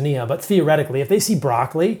Tanzania, but theoretically, if they see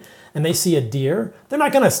broccoli and they see a deer, they're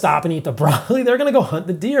not going to stop and eat the broccoli. They're going to go hunt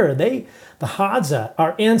the deer. The Hadza,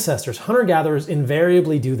 our ancestors, hunter-gatherers,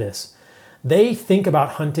 invariably do this. They think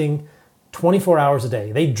about hunting 24 hours a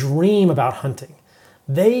day. They dream about hunting.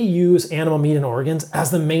 They use animal meat and organs as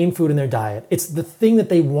the main food in their diet. It's the thing that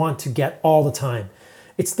they want to get all the time.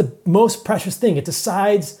 It's the most precious thing. It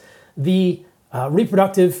decides the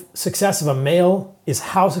reproductive success of a male is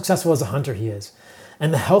how successful as a hunter he is.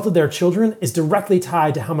 And the health of their children is directly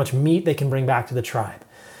tied to how much meat they can bring back to the tribe.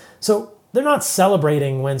 So they're not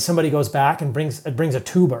celebrating when somebody goes back and brings a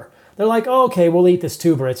tuber. They're like, oh, okay, we'll eat this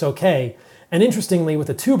tuber. It's okay. And interestingly, with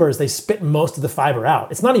the tubers, they spit most of the fiber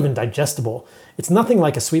out. It's not even digestible. It's nothing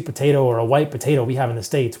like a sweet potato or a white potato we have in the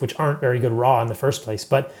States, which aren't very good raw in the first place.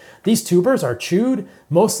 But these tubers are chewed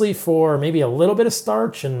mostly for maybe a little bit of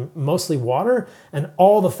starch and mostly water, and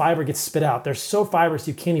all the fiber gets spit out. They're so fibrous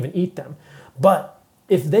you can't even eat them. But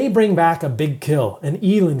if they bring back a big kill, an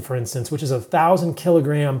eland, for instance, which is a 1,000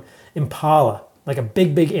 kilogram impala, like a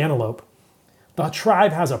big, big antelope, The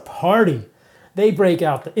tribe has a party. They break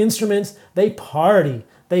out the instruments, they party,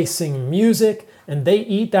 they sing music, and they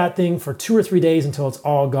eat that thing for 2 or 3 days until it's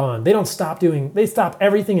all gone. They stop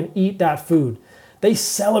everything and eat that food. They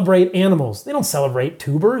celebrate animals. They don't celebrate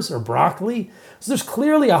tubers or broccoli. So there's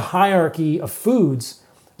clearly a hierarchy of foods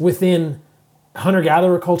within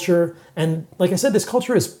hunter-gatherer culture. And like I said, this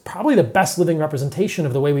culture is probably the best living representation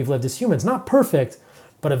of the way we've lived as humans. Not perfect,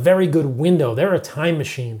 but a very good window. They're a time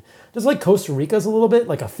machine. Just like Costa Rica's a little bit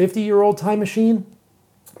like a 50-year-old time machine,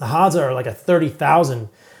 the Hadza are like a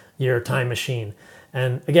 30,000-year time machine.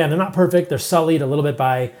 And again, they're not perfect. They're sullied a little bit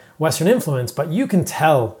by Western influence, but you can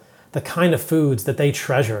tell the kind of foods that they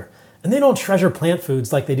treasure. And they don't treasure plant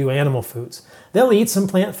foods like they do animal foods. They'll eat some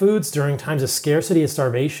plant foods during times of scarcity and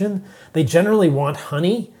starvation. They generally want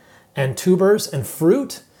honey and tubers and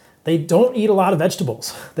fruit. They don't eat a lot of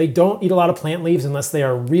vegetables. They don't eat a lot of plant leaves unless they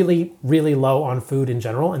are really, really low on food in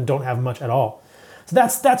general and don't have much at all. So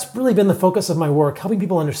that's really been the focus of my work, helping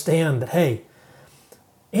people understand that, hey,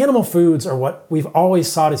 animal foods are what we've always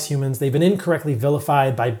sought as humans. They've been incorrectly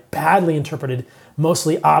vilified by badly interpreted,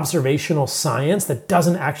 mostly observational science that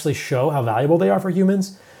doesn't actually show how valuable they are for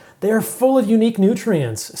humans. They are full of unique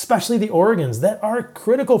nutrients, especially the organs, that are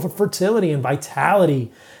critical for fertility and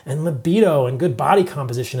vitality and libido and good body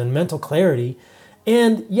composition and mental clarity.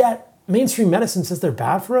 And yet, mainstream medicine says they're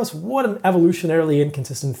bad for us. What an evolutionarily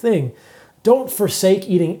inconsistent thing. Don't forsake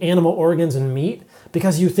eating animal organs and meat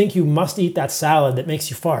because you think you must eat that salad that makes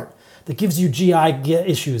you fart, that gives you GI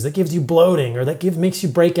issues, that gives you bloating, or that makes you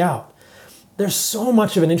break out. There's so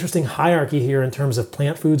much of an interesting hierarchy here in terms of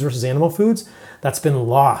plant foods versus animal foods that's been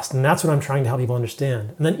lost, and that's what I'm trying to help people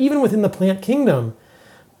understand. And then even within the plant kingdom,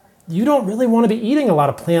 you don't really want to be eating a lot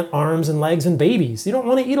of plant arms and legs and babies. You don't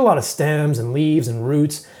want to eat a lot of stems and leaves and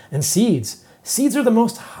roots and seeds. Seeds are the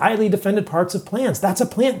most highly defended parts of plants. That's a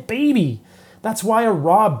plant baby. That's why a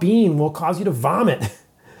raw bean will cause you to vomit.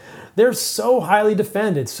 They're so highly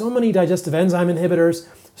defended. So many digestive enzyme inhibitors,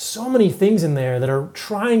 so many things in there that are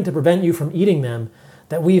trying to prevent you from eating them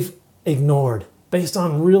that we've ignored based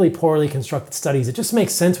on really poorly constructed studies. It just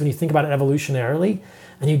makes sense when you think about it evolutionarily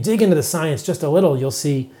and you dig into the science just a little, you'll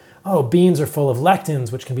see, oh, beans are full of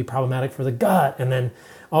lectins, which can be problematic for the gut. And then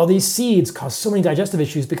all these seeds cause so many digestive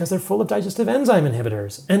issues because they're full of digestive enzyme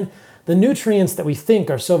inhibitors. And the nutrients that we think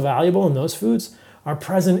are so valuable in those foods are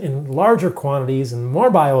present in larger quantities and more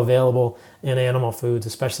bioavailable in animal foods,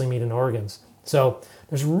 especially meat and organs. So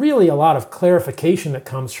there's really a lot of clarification that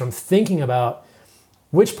comes from thinking about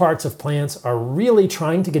which parts of plants are really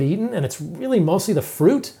trying to get eaten, and it's really mostly the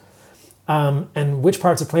fruit, and which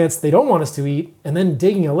parts of plants they don't want us to eat, and then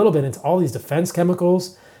digging a little bit into all these defense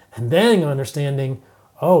chemicals, and then understanding,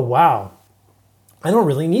 oh wow, I don't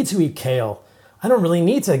really need to eat kale. I don't really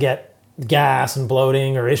need to get gas and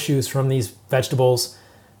bloating or issues from these vegetables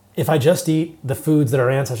if I just eat the foods that our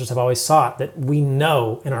ancestors have always sought, that we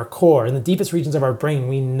know in our core, in the deepest regions of our brain,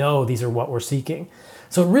 we know these are what we're seeking.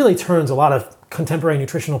 So it really turns a lot of contemporary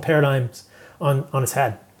nutritional paradigms on its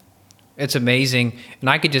head. It's amazing. And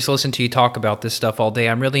I could just listen to you talk about this stuff all day.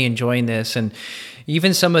 I'm really enjoying this. And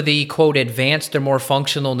even some of the, quote, advanced or more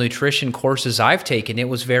functional nutrition courses I've taken, it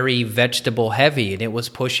was very vegetable heavy, and it was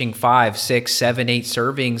pushing 5, 6, 7, 8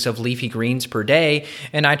 servings of leafy greens per day.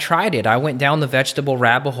 And I tried it. I went down the vegetable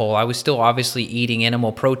rabbit hole. I was still obviously eating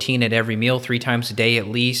animal protein at every meal 3 times a day at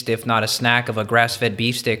least, if not a snack of a grass-fed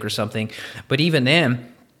beef stick or something. But even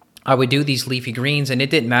then, I would do these leafy greens, and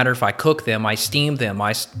it didn't matter if I cooked them, I steamed them,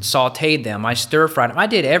 I sauteed them, I stir-fried them. I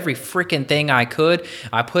did every freaking thing I could.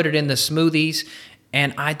 I put it in the smoothies,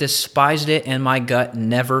 and I despised it, and my gut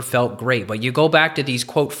never felt great. But you go back to these,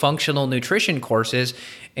 quote, functional nutrition courses,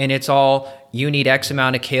 and it's all, you need X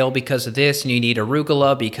amount of kale because of this, and you need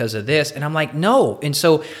arugula because of this. And I'm like, no. And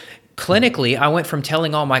so clinically, I went from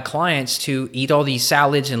telling all my clients to eat all these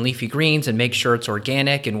salads and leafy greens and make sure it's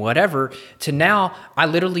organic and whatever, to now I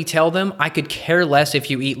literally tell them I could care less if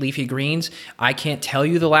you eat leafy greens. I can't tell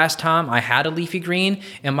you the last time I had a leafy green,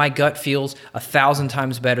 and my gut feels 1,000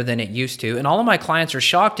 times better than it used to. And all of my clients are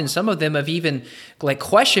shocked, and some of them have even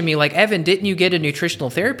questioned me like, Evan, didn't you get a nutritional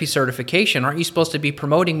therapy certification? Aren't you supposed to be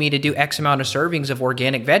promoting me to do X amount of servings of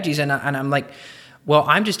organic veggies? And I'm like, well,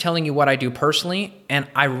 I'm just telling you what I do personally, and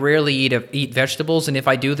I rarely eat vegetables, and if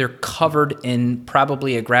I do, they're covered in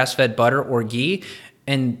probably a grass-fed butter or ghee,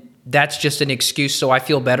 and that's just an excuse so I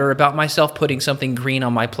feel better about myself putting something green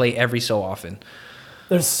on my plate every so often.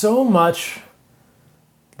 There's so much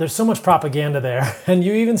propaganda there, and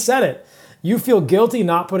you even said it. You feel guilty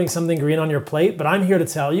not putting something green on your plate, but I'm here to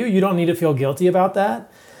tell you, you don't need to feel guilty about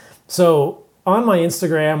that. So on my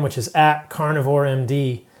Instagram, which is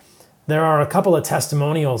 @CarnivoreMD, There are a couple of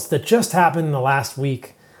testimonials that just happened in the last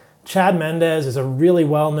week. Chad Mendes is a really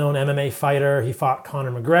well-known MMA fighter. He fought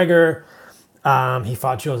Conor McGregor. He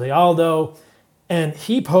fought Jose Aldo. And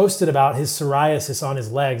he posted about his psoriasis on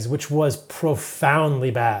his legs, which was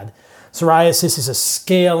profoundly bad. Psoriasis is a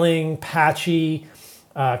scaling, patchy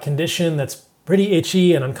condition that's pretty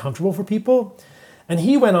itchy and uncomfortable for people. And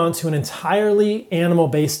he went on to an entirely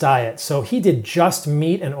animal-based diet. So he did just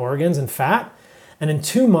meat and organs and fat. And in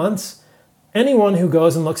 2 months, anyone who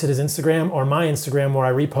goes and looks at his Instagram or my Instagram where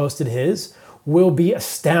I reposted his will be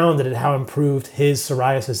astounded at how improved his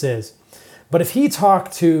psoriasis is. But if he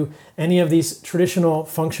talked to any of these traditional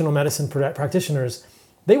functional medicine practitioners,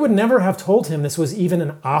 they would never have told him this was even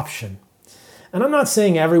an option. And I'm not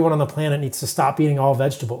saying everyone on the planet needs to stop eating all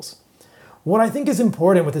vegetables. What I think is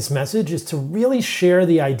important with this message is to really share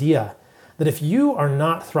the idea that if you are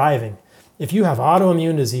not thriving, if you have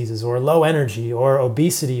autoimmune diseases or low energy or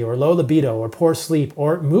obesity or low libido or poor sleep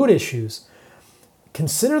or mood issues,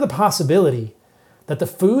 consider the possibility that the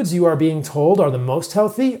foods you are being told are the most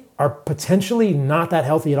healthy are potentially not that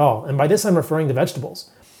healthy at all. And by this, I'm referring to vegetables.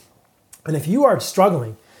 And if you are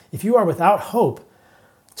struggling, if you are without hope,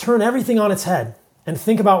 turn everything on its head and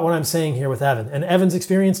think about what I'm saying here with Evan. And Evan's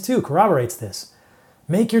experience too corroborates this.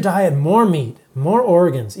 Make your diet more meat, more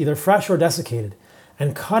organs, either fresh or desiccated,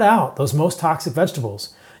 and cut out those most toxic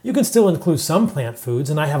vegetables. You can still include some plant foods,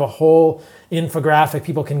 and I have a whole infographic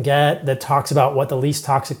people can get that talks about what the least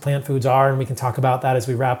toxic plant foods are, and we can talk about that as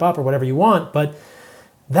we wrap up or whatever you want. But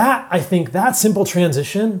I think that simple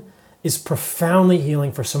transition is profoundly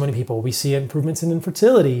healing for so many people. We see improvements in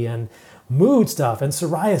infertility and mood stuff and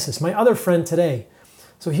psoriasis. My other friend today,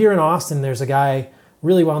 so here in Austin, there's a guy,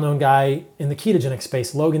 really well-known guy in the ketogenic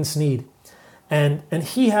space, Logan Sneed. And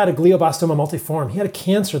he had a glioblastoma multiforme. He had a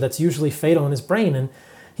cancer that's usually fatal in his brain, and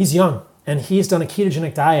he's young. And he's done a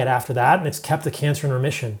ketogenic diet after that, and it's kept the cancer in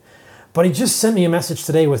remission. But he just sent me a message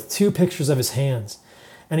today with 2 pictures of his hands.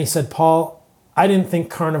 And he said, Paul, I didn't think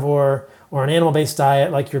carnivore or an animal-based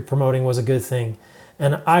diet like you're promoting was a good thing.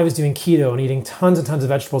 And I was doing keto and eating tons and tons of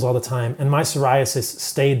vegetables all the time, and my psoriasis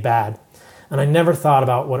stayed bad. And I never thought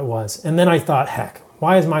about what it was. And then I thought, heck,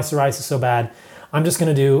 why is my psoriasis so bad? I'm just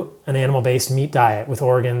going to do an animal-based meat diet with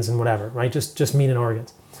organs and whatever, right? Just meat and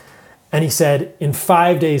organs. And he said, in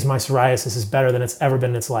 5 days, my psoriasis is better than it's ever been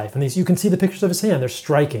in its life. And you can see the pictures of his hand. They're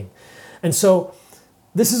striking. And so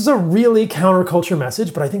this is a really counterculture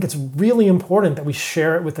message, but I think it's really important that we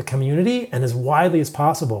share it with the community and as widely as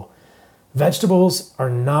possible. Vegetables are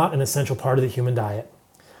not an essential part of the human diet.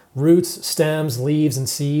 Roots, stems, leaves, and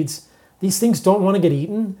seeds, these things don't want to get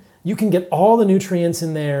eaten. You can get all the nutrients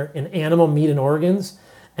in there in animal meat and organs.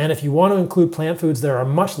 And if you want to include plant foods, there are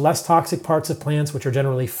much less toxic parts of plants, which are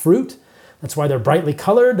generally fruit. That's why they're brightly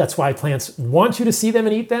colored. That's why plants want you to see them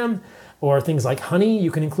and eat them. Or things like honey.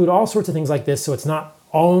 You can include all sorts of things like this, so it's not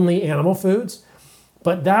only animal foods.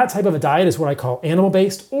 But that type of a diet is what I call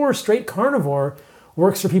animal-based, or straight carnivore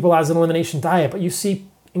works for people as an elimination diet. But you see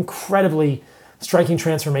incredibly striking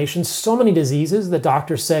transformations. So many diseases that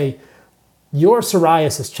doctors say, your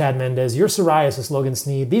psoriasis, Chad Mendes, your psoriasis, Logan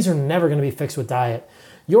Sneed, these are never going to be fixed with diet.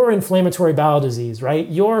 Your inflammatory bowel disease, right?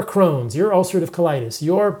 Your Crohn's, your ulcerative colitis,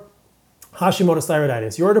 your Hashimoto's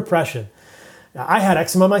thyroiditis, your depression. I had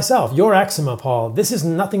eczema myself. Your eczema, Paul. This has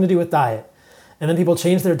nothing to do with diet. And then people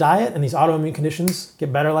change their diet and these autoimmune conditions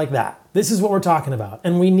get better like that. This is what we're talking about.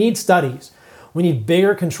 And we need studies. We need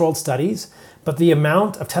bigger controlled studies. But the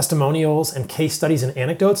amount of testimonials and case studies and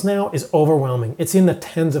anecdotes now is overwhelming. It's in the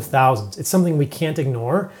tens of thousands. It's something we can't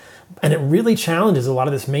ignore. And it really challenges a lot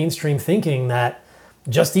of this mainstream thinking that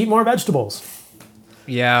just eat more vegetables.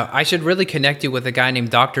 Yeah, I should really connect you with a guy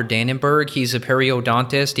named Dr. Dannenberg. He's a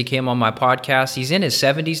periodontist. He came on my podcast. He's in his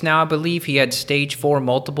 70s now, I believe. He had stage 4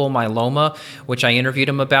 multiple myeloma, which I interviewed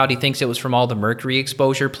him about. He thinks it was from all the mercury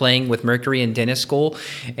exposure, playing with mercury in dentist school.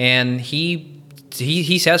 And he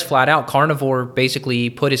says flat out, carnivore basically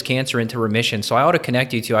put his cancer into remission. So I ought to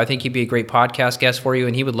connect you to. I think he'd be a great podcast guest for you,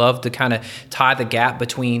 and he would love to kind of tie the gap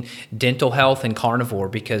between dental health and carnivore,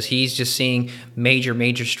 because he's just seeing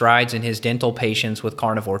major strides in his dental patients with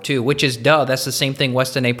carnivore too, which is that's the same thing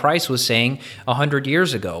Weston A. Price was saying 100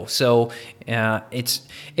 years ago. So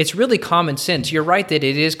it's really common sense. You're right that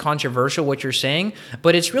it is controversial what you're saying,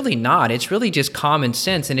 but it's really not. It's really just common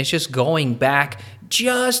sense, and it's just going back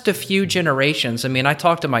just a few generations. I mean, I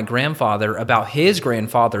talked to my grandfather about his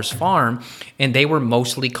grandfather's farm, and they were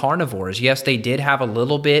mostly carnivores. Yes, they did have a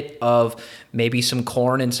little bit of maybe some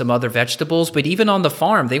corn and some other vegetables, but even on the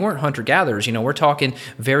farm, they weren't hunter-gatherers. You know, we're talking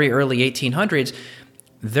very early 1800s.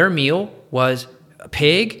 Their meal was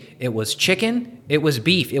pig, it was chicken, it was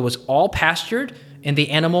beef. It was all pastured, and the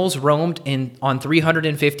animals roamed on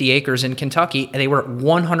 350 acres in Kentucky, and they were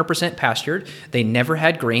 100% pastured. They never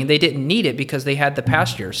had grain. They didn't need it because they had the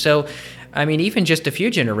pasture. So, I mean, even just a few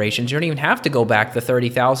generations, you don't even have to go back the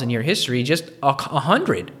 30,000 year history, just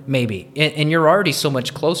 100 maybe, and you're already so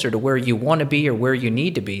much closer to where you want to be or where you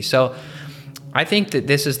need to be. So I think that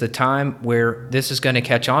this is the time where this is going to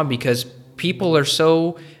catch on, because people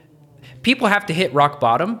have to hit rock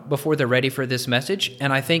bottom before they're ready for this message.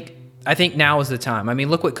 And I think now is the time. I mean,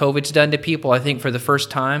 look what COVID's done to people. I think for the first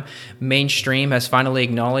time, mainstream has finally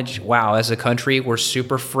acknowledged, wow, as a country, we're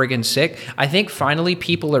super friggin' sick. I think finally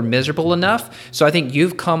people are miserable enough. So I think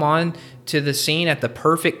you've come on to the scene at the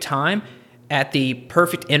perfect time, at the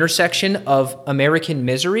perfect intersection of American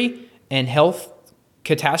misery and health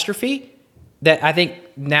catastrophe, that I think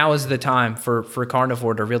now is the time for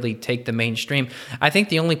Carnivore to really take the mainstream. I think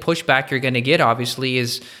the only pushback you're going to get, obviously,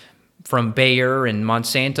 is from Bayer and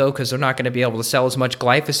Monsanto, because they're not going to be able to sell as much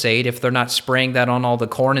glyphosate if they're not spraying that on all the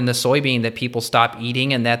corn and the soybean that people stop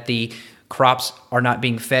eating, and that the crops are not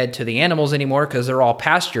being fed to the animals anymore because they're all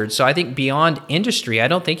pastured. So I think beyond industry, I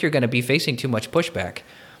don't think you're going to be facing too much pushback.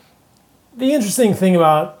 The interesting thing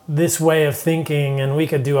about this way of thinking, and we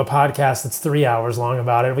could do a podcast that's 3 hours long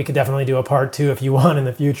about it, we could definitely do a part 2 if you want in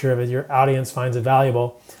the future, if your audience finds it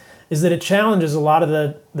valuable, is that it challenges a lot of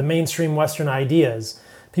the mainstream Western ideas.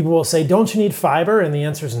 People will say, don't you need fiber? And the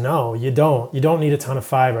answer is no, you don't. You don't need a ton of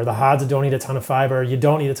fiber. The Hadza don't need a ton of fiber. You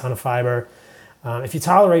don't need a ton of fiber. If you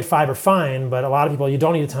tolerate fiber, fine, but a lot of people, you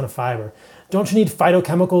don't need a ton of fiber. Don't you need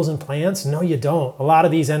phytochemicals in plants? No, you don't. A lot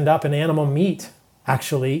of these end up in animal meat,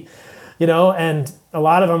 actually, and a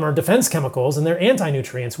lot of them are defense chemicals, and they're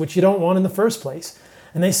anti-nutrients, which you don't want in the first place.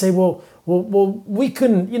 And they say, well, we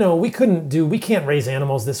can't raise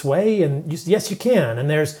animals this way. And yes, you can.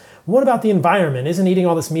 And what about the environment? Isn't eating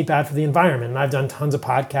all this meat bad for the environment? And I've done tons of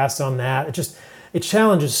podcasts on that. It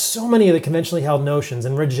challenges so many of the conventionally held notions.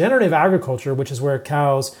 And regenerative agriculture, which is where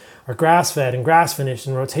cows are grass-fed and grass-finished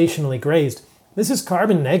and rotationally grazed, this is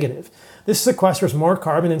carbon negative. This sequesters more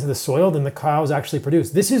carbon into the soil than the cows actually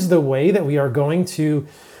produce. This is the way that we are going to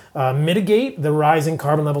mitigate the rising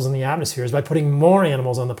carbon levels in the atmosphere, is by putting more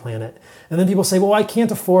animals on the planet. And then people say, well, I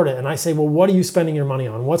can't afford it. And I say, well, what are you spending your money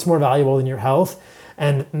on? What's more valuable than your health?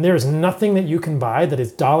 And there's nothing that you can buy that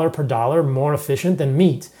is dollar per dollar more efficient than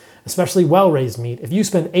meat, especially well-raised meat. If you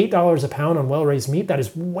spend $8 a pound on well-raised meat, that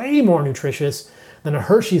is way more nutritious than a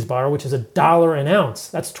Hershey's bar, which is $1 an ounce.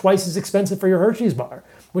 That's twice as expensive for your Hershey's bar,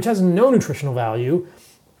 which has no nutritional value,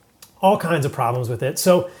 all kinds of problems with it.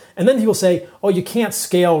 And then people say, oh, you can't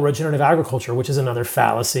scale regenerative agriculture, which is another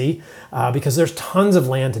fallacy, because there's tons of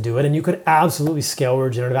land to do it, and you could absolutely scale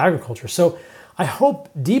regenerative agriculture. So I hope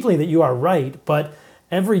deeply that you are right, but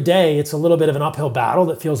every day it's a little bit of an uphill battle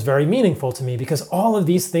that feels very meaningful to me, because all of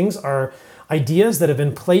these things are ideas that have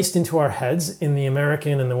been placed into our heads in the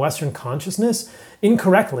American and the Western consciousness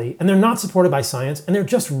incorrectly, and they're not supported by science, and they're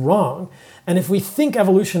just wrong. And if we think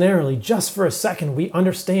evolutionarily just for a second, we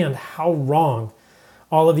understand how wrong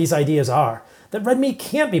all of these ideas are. That red meat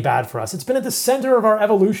can't be bad for us. It's been at the center of our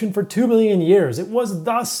evolution for 2 million years. It was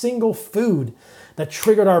the single food that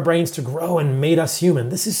triggered our brains to grow and made us human.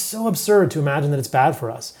 This is so absurd to imagine that it's bad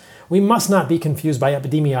for us. We must not be confused by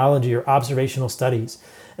epidemiology or observational studies.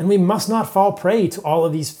 And we must not fall prey to all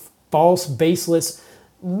of these false, baseless,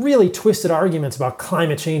 really twisted arguments about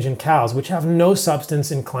climate change in cows, which have no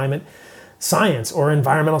substance in climate science or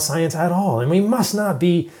environmental science at all. And we must not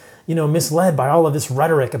be misled by all of this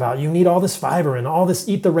rhetoric about you need all this fiber and all this,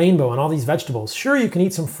 eat the rainbow and all these vegetables. Sure, you can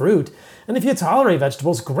eat some fruit. And if you tolerate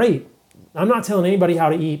vegetables, great. I'm not telling anybody how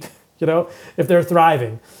to eat, if they're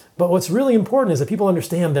thriving. But what's really important is that people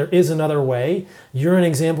understand there is another way. You're an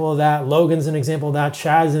example of that. Logan's an example of that.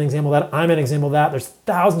 Chad's an example of that. I'm an example of that. There's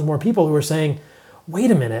thousands more people who are saying,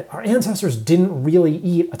 wait a minute, our ancestors didn't really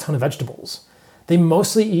eat a ton of vegetables. They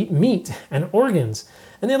mostly eat meat and organs.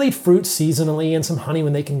 And they'll eat fruit seasonally and some honey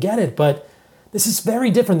when they can get it. But this is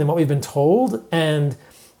very different than what we've been told. And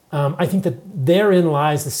I think that therein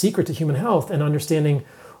lies the secret to human health and understanding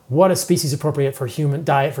what a species appropriate for human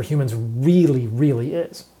diet for humans really, really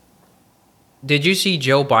is. Did you see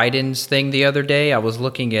Joe Biden's thing the other day? I was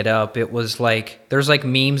looking it up. It was there's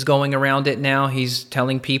memes going around it now. He's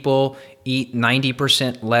telling people eat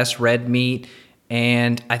 90% less red meat.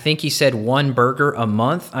 And I think he said 1 burger a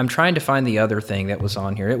month. I'm trying to find the other thing that was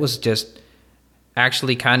on here. It was just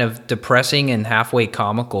actually kind of depressing and halfway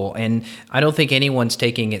comical. And I don't think anyone's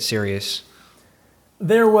taking it serious.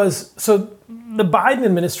 So the Biden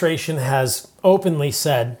administration has openly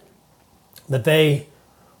said that they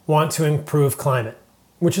want to improve climate,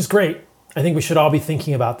 which is great. I think we should all be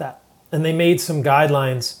thinking about that. And they made some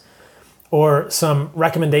guidelines or some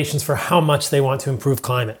recommendations for how much they want to improve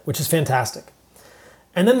climate, which is fantastic.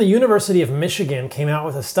 And then the University of Michigan came out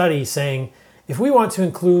with a study saying, if we want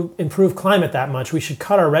to improve climate that much, we should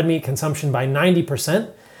cut our red meat consumption by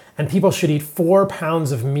 90%, and people should eat 4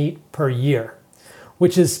 pounds of meat per year,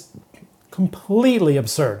 which is completely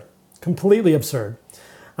absurd. Completely absurd.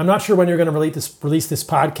 I'm not sure when you're going to release this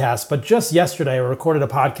podcast, but just yesterday I recorded a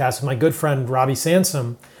podcast with my good friend Robbie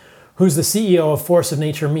Sansom, who's the CEO of Force of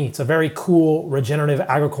Nature Meats, a very cool regenerative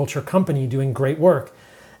agriculture company doing great work.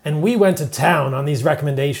 And we went to town on these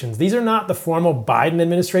recommendations. These are not the formal Biden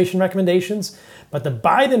administration recommendations, but the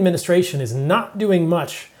Biden administration is not doing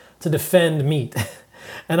much to defend meat.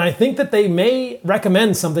 And I think that they may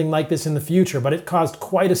recommend something like this in the future, but it caused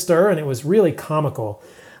quite a stir and it was really comical.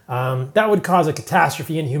 That would cause a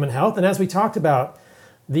catastrophe in human health. And as we talked about,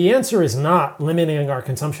 the answer is not limiting our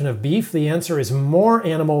consumption of beef. The answer is more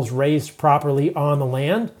animals raised properly on the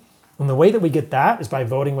land. And the way that we get that is by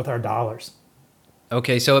voting with our dollars.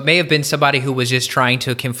 Okay, so it may have been somebody who was just trying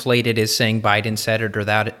to conflate it as saying Biden said it or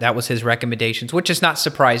that was his recommendations, which is not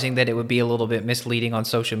surprising that it would be a little bit misleading on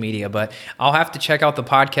social media. But I'll have to check out the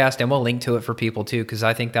podcast and we'll link to it for people too, because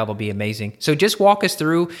I think that'll be amazing. So just walk us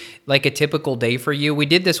through like a typical day for you. We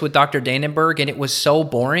did this with Dr. Dannenberg and it was so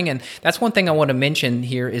boring. And that's one thing I want to mention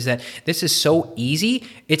here is that this is so easy.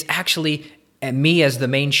 It's actually... And me as the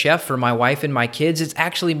main chef for my wife and my kids, it's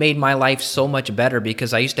actually made my life so much better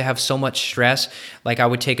because I used to have so much stress. Like I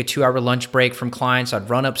would take a 2-hour lunch break from clients. I'd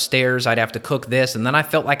run upstairs. I'd have to cook this. And then I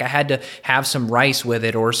felt like I had to have some rice with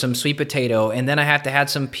it or some sweet potato. And then I had to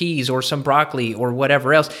have some peas or some broccoli or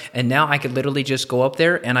whatever else. And now I could literally just go up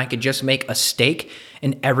there and I could just make a steak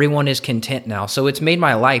and everyone is content now. So it's made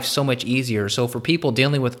my life so much easier. So for people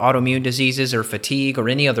dealing with autoimmune diseases or fatigue or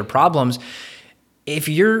any other problems, if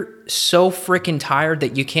you're so freaking tired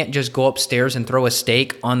that you can't just go upstairs and throw a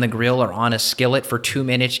steak on the grill or on a skillet for 2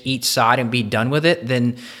 minutes each side and be done with it,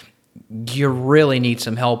 then you really need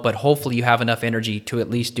some help, but hopefully you have enough energy to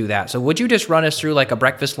at least do that. So would you just run us through like a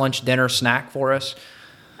breakfast, lunch, dinner, snack for us?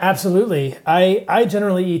 Absolutely. I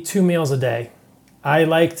generally eat 2 meals a day. I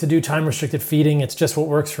like to do time-restricted feeding. It's just what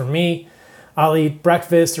works for me. I'll eat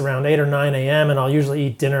breakfast around 8 or 9 a.m., and I'll usually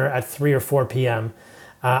eat dinner at 3 or 4 p.m.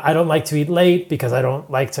 I don't like to eat late because I don't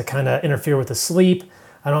like to kind of interfere with the sleep.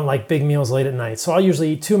 I don't like big meals late at night. So I'll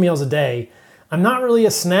usually eat 2 meals a day. I'm not really a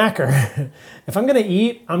snacker. If I'm going to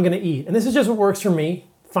eat, I'm going to eat. And this is just what works for me.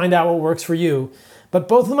 Find out what works for you. But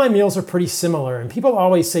both of my meals are pretty similar. And people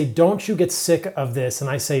always say, don't you get sick of this? And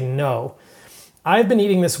I say, no. I've been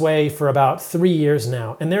eating this way for about 3 years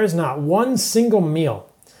now. And there is not one single meal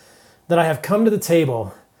that I have come to the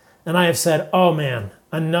table and I have said, oh man,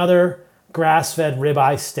 another grass-fed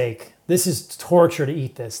ribeye steak. This is torture to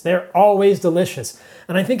eat this. They're always delicious.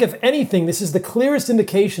 And I think if anything, this is the clearest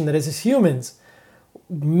indication that as humans,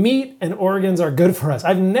 meat and organs are good for us.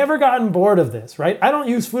 I've never gotten bored of this, right? I don't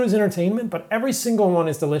use food as entertainment, but every single one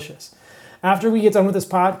is delicious. After we get done with this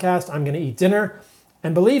podcast, I'm going to eat dinner.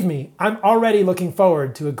 And believe me, I'm already looking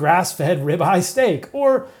forward to a grass-fed ribeye steak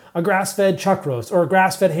or a grass-fed chuck roast or a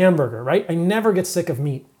grass-fed hamburger, right? I never get sick of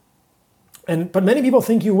meat. But many people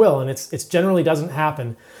think you will, and it generally doesn't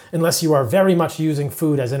happen unless you are very much using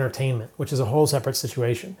food as entertainment, which is a whole separate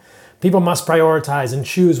situation. People must prioritize and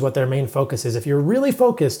choose what their main focus is. If you're really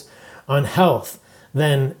focused on health,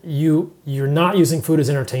 then you're not using food as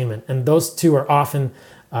entertainment, and those two are often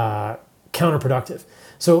counterproductive.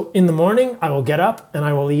 So in the morning, I will get up and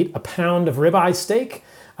I will eat a pound of ribeye steak.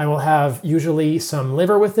 I will have usually some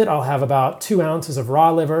liver with it. I'll have about 2 ounces of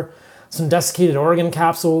raw liver, some desiccated organ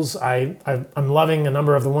capsules. I'm loving a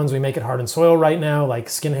number of the ones we make at Heart and Soil right now, like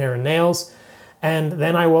skin, hair, and nails. And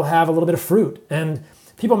then I will have a little bit of fruit. And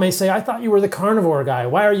people may say, I thought you were the carnivore guy.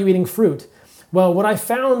 Why are you eating fruit? Well, what I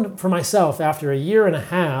found for myself after a year and a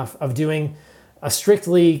half of doing a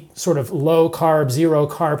strictly sort of low carb, zero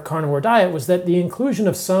carb carnivore diet was that the inclusion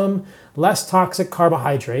of some less toxic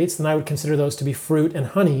carbohydrates, and I would consider those to be fruit and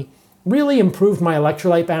honey, really improved my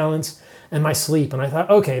electrolyte balance and my sleep. And I thought,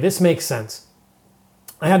 okay, this makes sense.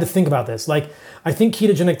 I had to think about this. Like, I think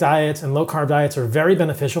ketogenic diets and low carb diets are very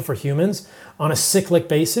beneficial for humans on a cyclic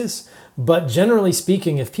basis. But generally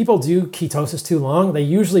speaking, if people do ketosis too long, they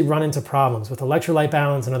usually run into problems with electrolyte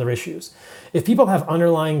balance and other issues. If people have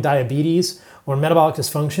underlying diabetes or metabolic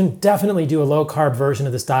dysfunction, definitely do a low carb version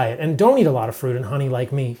of this diet and don't eat a lot of fruit and honey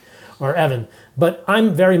like me or Evan. But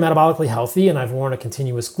I'm very metabolically healthy and I've worn a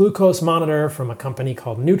continuous glucose monitor from a company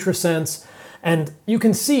called NutriSense. And you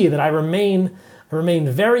can see that I remain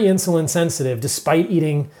very insulin sensitive despite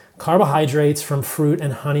eating carbohydrates from fruit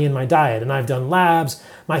and honey in my diet. And I've done labs.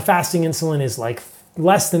 My fasting insulin is like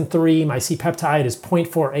less than 3. My C-peptide is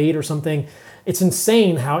 0.48 or something. It's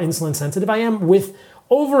insane how insulin sensitive I am with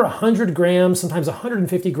over 100 grams, sometimes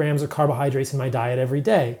 150 grams of carbohydrates in my diet every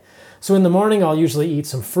day. So in the morning, I'll usually eat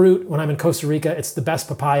some fruit. When I'm in Costa Rica, it's the best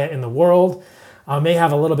papaya in the world. I may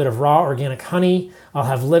have a little bit of raw organic honey. I'll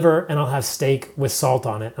have liver, and I'll have steak with salt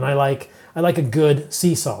on it. And I like a good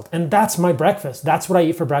sea salt. And that's my breakfast. That's what I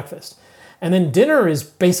eat for breakfast. And then dinner is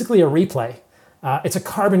basically a replay. It's a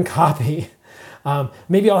carbon copy.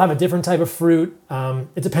 Maybe I'll have a different type of fruit.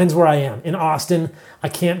 It depends where I am. In Austin, I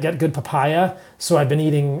can't get good papaya, so I've been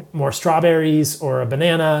eating more strawberries or a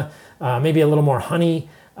banana, maybe a little more honey,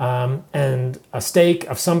 and a steak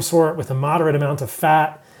of some sort with a moderate amount of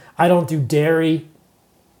fat. I don't do dairy,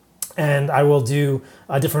 and I will do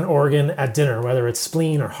a different organ at dinner, whether it's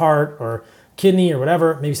spleen or heart or kidney or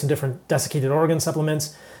whatever, maybe some different desiccated organ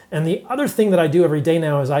supplements. And the other thing that I do every day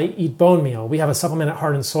now is I eat bone meal. We have a supplement at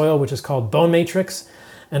Heart and Soil, which is called Bone Matrix,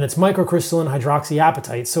 and it's microcrystalline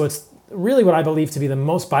hydroxyapatite. So it's really what I believe to be the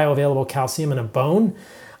most bioavailable calcium in a bone.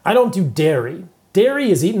 I don't do dairy.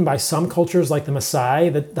 Dairy is eaten by some cultures like the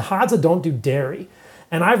Maasai. The Hadza don't do dairy.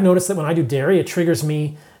 And I've noticed that when I do dairy, it triggers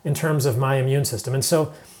me in terms of my immune system. And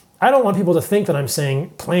so I don't want people to think that I'm saying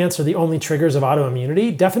plants are the only triggers of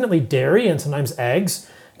autoimmunity. Definitely dairy and sometimes eggs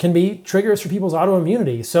can be triggers for people's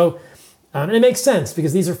autoimmunity. So, and it makes sense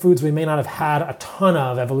because these are foods we may not have had a ton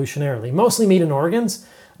of evolutionarily. Mostly meat and organs,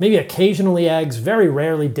 maybe occasionally eggs, very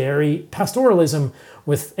rarely dairy. Pastoralism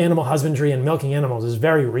with animal husbandry and milking animals is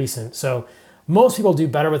very recent. So most people do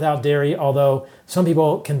better without dairy, although some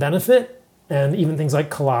people can benefit. And even things like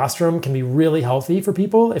colostrum can be really healthy for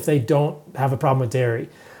people if they don't have a problem with dairy.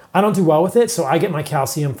 I don't do well with it, so I get my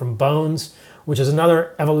calcium from bones, which is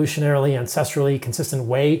another evolutionarily, ancestrally consistent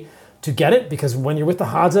way to get it, because when you're with the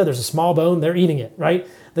Hadza, there's a small bone, they're eating it, right?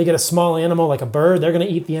 They get a small animal like a bird, they're gonna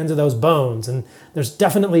eat the ends of those bones. And there's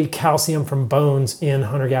definitely calcium from bones in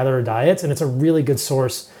hunter-gatherer diets, and it's a really good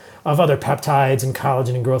source of other peptides and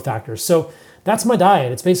collagen and growth factors. So that's my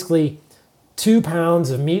diet. It's basically 2 pounds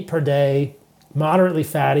of meat per day, moderately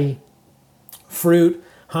fatty, fruit,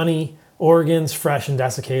 honey, organs, fresh and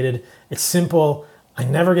desiccated. It's simple. I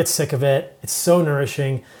never get sick of it. It's so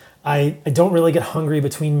nourishing. I don't really get hungry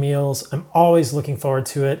between meals. I'm always looking forward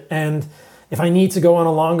to it. And if I need to go on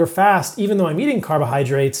a longer fast, even though I'm eating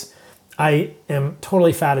carbohydrates, I am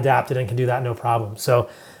totally fat adapted and can do that no problem. So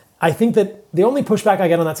I think that the only pushback I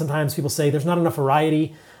get on that sometimes, people say there's not enough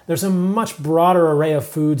variety. There's a much broader array of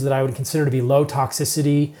foods that I would consider to be low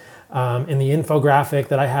toxicity in the infographic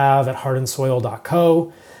that I have at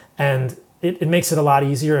heartandsoil.co. And it makes it a lot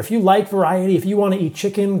easier. If you like variety, if you want to eat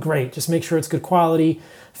chicken, great. Just make sure it's good quality.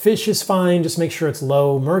 Fish is fine. Just make sure it's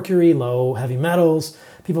low mercury, low heavy metals.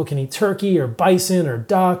 People can eat turkey or bison or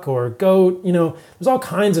duck or goat. You know, there's all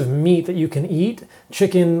kinds of meat that you can eat.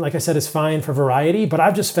 Chicken, like I said, is fine for variety. But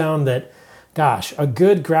I've just found that, gosh, a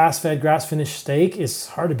good grass-fed, grass-finished steak is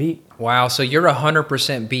hard to beat. Wow, so you're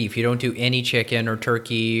 100% beef. You don't do any chicken or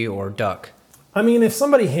turkey or duck. I mean, if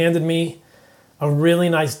somebody handed me a really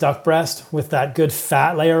nice duck breast with that good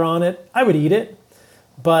fat layer on it, I would eat it.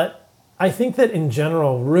 But I think that in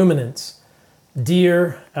general, ruminants,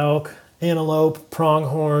 deer, elk, antelope,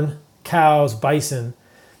 pronghorn, cows, bison,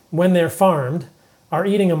 when they're farmed, are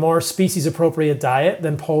eating a more species-appropriate diet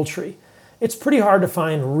than poultry. It's pretty hard to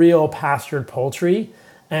find real pastured poultry,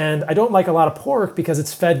 and I don't like a lot of pork because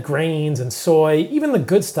it's fed grains and soy, even the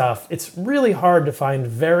good stuff. It's really hard to find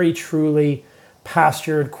very truly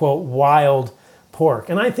pastured, quote, wild pork.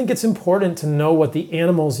 And I think it's important to know what the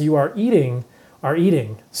animals you are eating are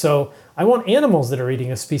eating. So I want animals that are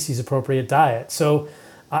eating a species-appropriate diet. So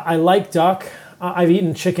I like duck. I've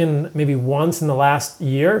eaten chicken maybe once in the last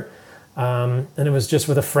year, and it was just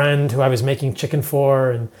with a friend who I was making chicken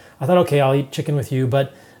for, and I thought, okay, I'll eat chicken with you.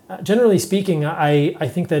 But generally speaking, I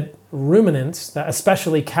think that ruminants,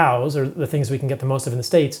 especially cows, are the things we can get the most of in the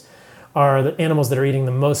States, are the animals that are eating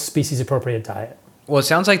the most species-appropriate diet. Well, it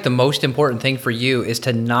sounds like the most important thing for you is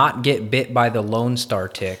to not get bit by the Lone Star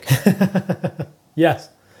tick. Yes.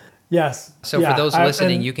 Yes. So for those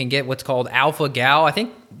listening, you can get what's called alpha-gal. I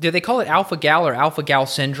think, do they call it alpha-gal or alpha-gal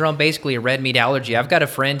syndrome? Basically a red meat allergy. I've got a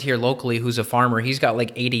friend here locally who's a farmer. He's got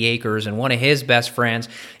like 80 acres, and one of his best friends,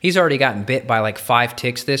 he's already gotten bit by like 5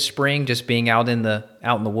 ticks this spring just being out in the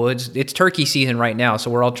woods. It's turkey season right now, so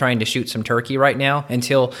we're all trying to shoot some turkey right now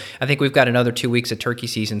until I think we've got another 2 weeks of turkey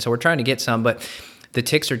season. So we're trying to get some, but the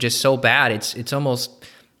ticks are just so bad. It's almost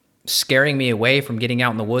scaring me away from getting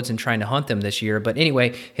out in the woods and trying to hunt them this year. But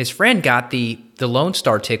anyway, his friend got the Lone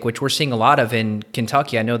Star tick, which we're seeing a lot of in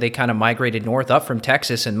Kentucky. I know they kind of migrated north up from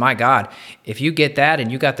Texas, and my God, if you get that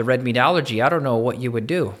and you got the red meat allergy, I don't know what you would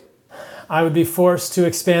do. I would be forced to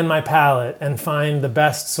expand my palate and find the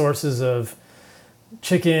best sources of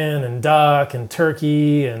chicken and duck and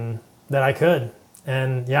turkey and that I could.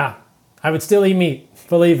 And yeah, I would still eat meat.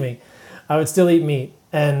 Believe me, I would still eat meat.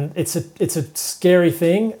 And it's a scary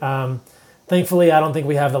thing. Thankfully, I don't think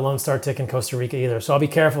we have the Lone Star tick in Costa Rica either. So I'll be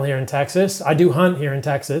careful here in Texas. I do hunt here in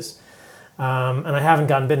Texas. And I haven't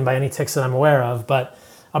gotten bitten by any ticks that I'm aware of, but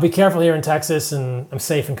I'll be careful here in Texas, and I'm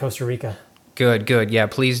safe in Costa Rica. Good. Yeah,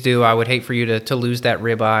 please do. I would hate for you to lose that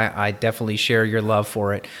ribeye. I definitely share your love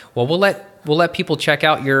for it. Well, we'll let people check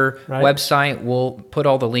out your website. We'll put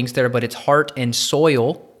all the links there, but it's Heart and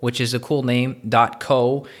Soil, which is a cool name,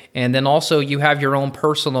 .co. And then also you have your own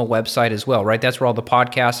personal website as well, right? That's where all the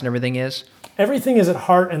podcasts and everything is? Everything is at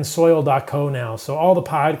heartandsoil.co now. So all the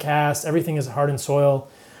podcasts, everything is at Heart and Soil.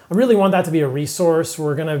 I really want that to be a resource.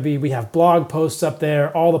 We have blog posts up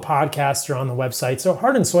there. All the podcasts are on the website. So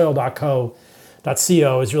heartandsoil.co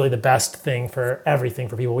is really the best thing for everything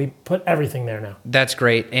for people. We put everything there now. That's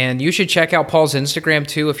great. And you should check out Paul's Instagram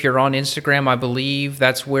too. If you're on Instagram, I believe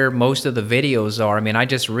that's where most of the videos are. I mean, I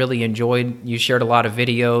just really enjoyed, you shared a lot of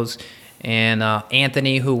videos. And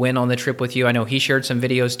Anthony, who went on the trip with you, I know he shared some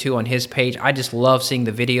videos too on his page. I just love seeing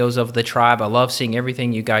the videos of the tribe. I love seeing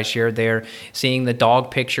everything you guys shared there. Seeing the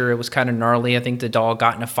dog picture, it was kind of gnarly. I think the dog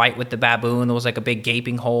got in a fight with the baboon. There was like a big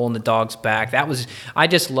gaping hole in the dog's back. I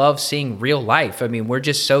just love seeing real life. I mean, we're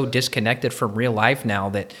just so disconnected from real life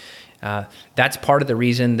now that that's part of the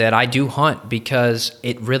reason that I do hunt, because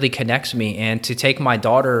it really connects me. And to take my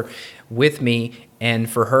daughter with me, and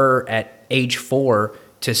for her at age 4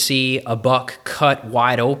 to see a buck cut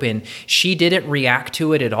wide open, she didn't react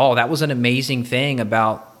to it at all. That was an amazing thing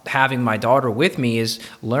about having my daughter with me, is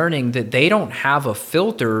learning that they don't have a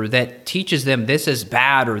filter that teaches them this is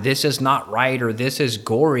bad or this is not right or this is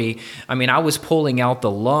gory. I mean, I was pulling out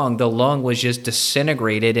the lung. The lung was just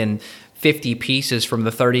disintegrated in 50 pieces from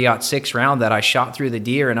the 30-06 round that I shot through the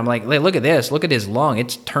deer. And I'm like, look at this. Look at his lung.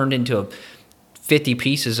 It's turned into 50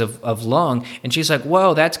 pieces of lung. And she's like,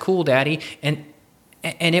 whoa, that's cool, Daddy. And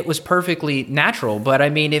it was perfectly natural. But I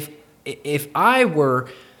mean, if I were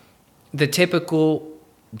the typical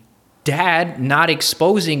dad not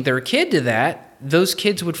exposing their kid to that, those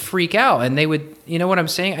kids would freak out and they would, you know what I'm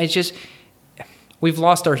saying? It's just, we've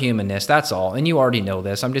lost our humanness. That's all. And you already know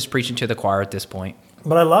this. I'm just preaching to the choir at this point.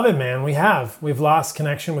 But I love it, man. We've lost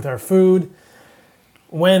connection with our food.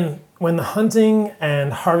 When the hunting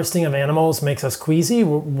and harvesting of animals makes us queasy,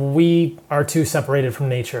 we are too separated from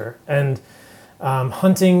nature. And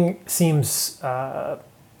hunting seems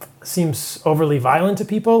overly violent to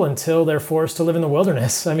people until they're forced to live in the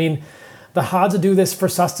wilderness. I mean, the Hadza do this for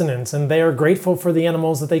sustenance, and they are grateful for the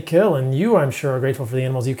animals that they kill. And you, I'm sure, are grateful for the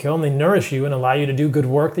animals you kill, and they nourish you and allow you to do good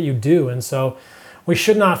work that you do. And so we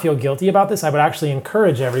should not feel guilty about this. I would actually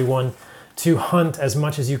encourage everyone to hunt as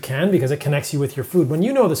much as you can, because it connects you with your food. When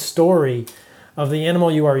you know the story of the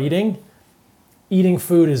animal you are eating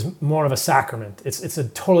food is more of a sacrament. It's a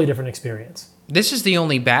totally different experience. This is the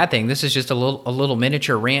only bad thing. This is just a little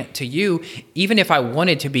miniature rant to you. Even if I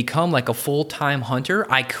wanted to become like a full-time hunter,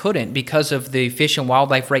 I couldn't because of the Fish and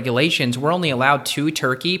Wildlife regulations. We're only allowed 2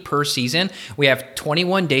 turkey per season. We have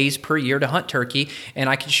 21 days per year to hunt turkey, and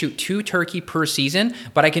I can shoot 2 turkey per season,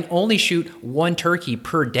 but I can only shoot 1 turkey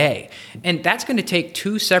per day. And that's going to take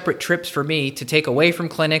 2 separate trips for me to take away from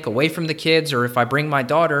clinic, away from the kids, or if I bring my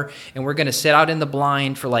daughter, and we're going to sit out in the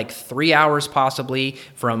blind for like 3 hours possibly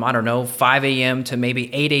from, 5 a.m. to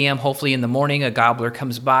maybe 8 a.m. Hopefully in the morning, a gobbler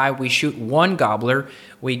comes by. We shoot 1 gobbler.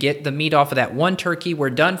 We get the meat off of that 1 turkey.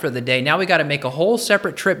 We're done for the day. Now we got to make a whole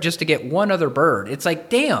separate trip just to get 1 other bird. It's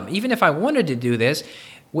like, damn, even if I wanted to do this,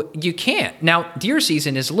 you can't. Now, deer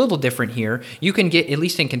season is a little different here. You can get, at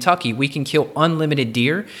least in Kentucky, we can kill unlimited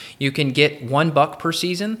deer. You can get 1 buck per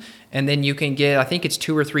season, and then you can get, I think it's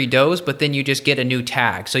 2 or 3 does, but then you just get a new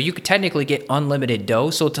tag. So you could technically get unlimited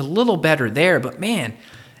doe. So it's a little better there, but man,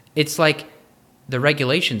 it's like the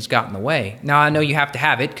regulations got in the way. Now, I know you have to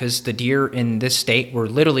have it because the deer in this state were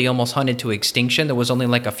literally almost hunted to extinction. There was only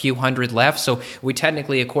like a few hundred left. So we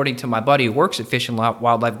technically, according to my buddy who works at Fish and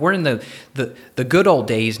Wildlife, we're in the good old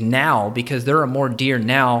days now, because there are more deer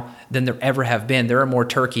now than there ever have been. There are more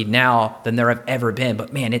turkey now than there have ever been.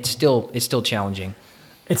 But man, it's still challenging.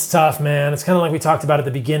 It's tough, man. It's kind of like we talked about at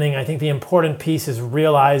the beginning. I think the important piece is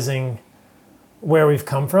realizing where we've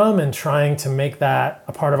come from and trying to make that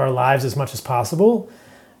a part of our lives as much as possible.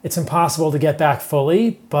 It's impossible to get back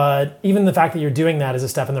fully, but even the fact that you're doing that is a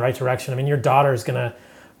step in the right direction. I mean, your daughter is going to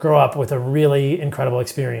grow up with a really incredible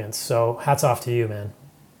experience. So hats off to you, man.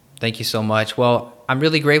 Thank you so much. Well, I'm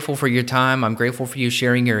really grateful for your time. I'm grateful for you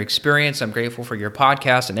sharing your experience. I'm grateful for your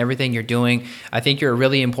podcast and everything you're doing. I think you're a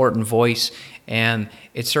really important voice, and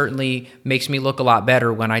it certainly makes me look a lot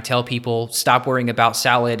better when I tell people stop worrying about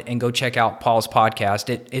salad and go check out Paul's podcast.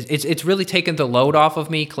 It's really taken the load off of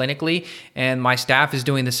me clinically, and my staff is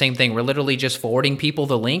doing the same thing. We're literally just forwarding people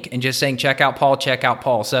the link and just saying, check out Paul, check out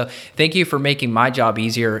Paul. So thank you for making my job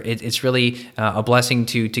easier. It's really a blessing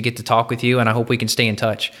to get to talk with you, and I hope we can stay in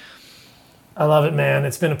touch. I love it, man.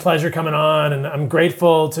 It's been a pleasure coming on, and I'm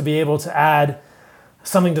grateful to be able to add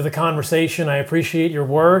something to the conversation. I appreciate your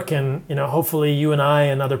work, and hopefully you and I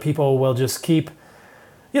and other people will just keep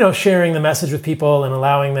sharing the message with people and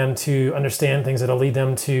allowing them to understand things that'll lead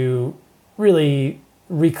them to really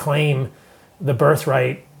reclaim the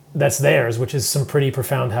birthright that's theirs, which is some pretty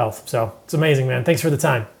profound health. So it's amazing, man. Thanks for the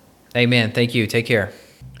time. Amen. Thank you. Take care.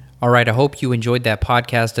 All right, I hope you enjoyed that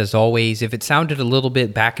podcast as always. If it sounded a little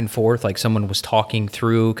bit back and forth, like someone was talking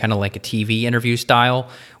through kind of like a TV interview style,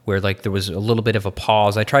 where like there was a little bit of a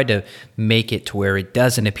pause, I tried to make it to where it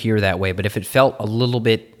doesn't appear that way. But if it felt a little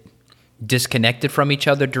bit disconnected from each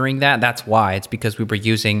other during that, that's why. It's because we were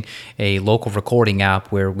using a local recording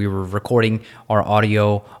app where we were recording our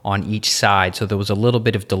audio on each side. So there was a little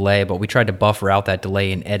bit of delay, but we tried to buffer out that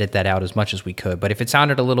delay and edit that out as much as we could. But if it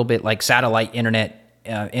sounded a little bit like satellite internet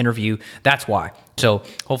interview, that's why. So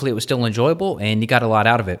hopefully it was still enjoyable and you got a lot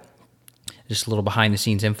out of it. Just a little behind the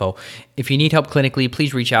scenes info. If you need help clinically,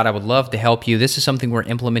 please reach out. I would love to help you. This is something we're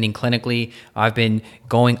implementing clinically. I've been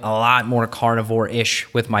going a lot more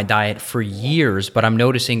carnivore-ish with my diet for years, but I'm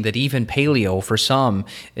noticing that even paleo for some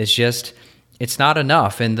is just, it's not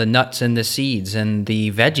enough. And the nuts and the seeds and the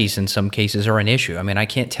veggies in some cases are an issue. I mean, I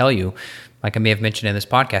can't tell you, like I may have mentioned in this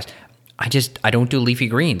podcast, I don't do leafy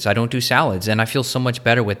greens. I don't do salads, and I feel so much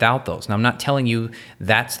better without those. Now, I'm not telling you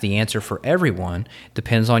that's the answer for everyone. It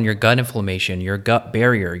depends on your gut inflammation, your gut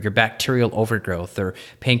barrier, your bacterial overgrowth, or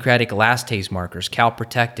pancreatic elastase markers,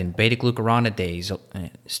 calprotectin, beta-glucuronidase,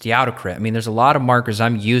 steatocrit. I mean, there's a lot of markers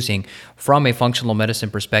I'm using from a functional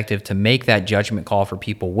medicine perspective to make that judgment call for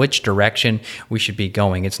people which direction we should be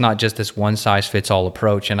going. It's not just this one-size-fits-all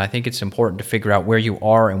approach, and I think it's important to figure out where you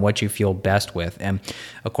are and what you feel best with. And,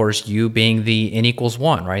 of course, you being the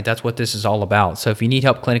N=1, right? That's what this is all about. So if you need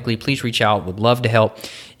help clinically, please reach out. Would love to help.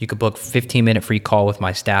 You could book a 15-minute free call with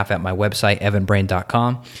my staff at my website,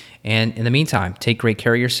 evanbrain.com. And in the meantime, take great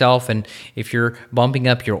care of yourself. And if you're bumping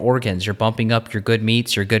up your organs, you're bumping up your good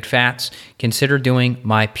meats, your good fats, consider doing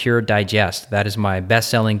my Pure Digest. That is my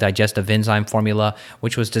best-selling digestive enzyme formula,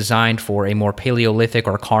 which was designed for a more Paleolithic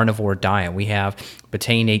or carnivore diet. We have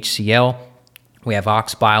betaine HCl, we have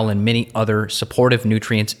ox bile and many other supportive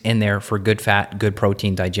nutrients in there for good fat, good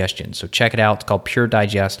protein digestion. So check it out. It's called Pure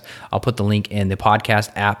Digest. I'll put the link in the podcast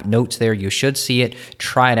app notes there. You should see it.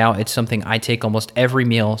 Try it out. It's something I take almost every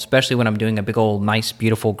meal, especially when I'm doing a big old nice,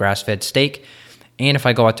 beautiful grass-fed steak. And if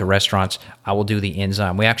I go out to restaurants, I will do the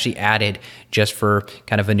enzyme. We actually added, just for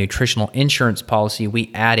kind of a nutritional insurance policy,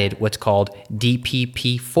 we added what's called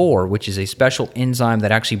DPP4, which is a special enzyme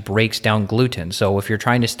that actually breaks down gluten. So if you're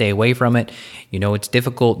trying to stay away from it, it's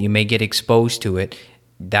difficult, you may get exposed to it,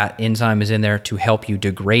 that enzyme is in there to help you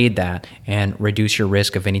degrade that and reduce your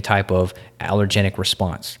risk of any type of allergenic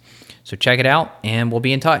response. So check it out, and we'll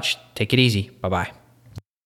be in touch. Take it easy. Bye-bye.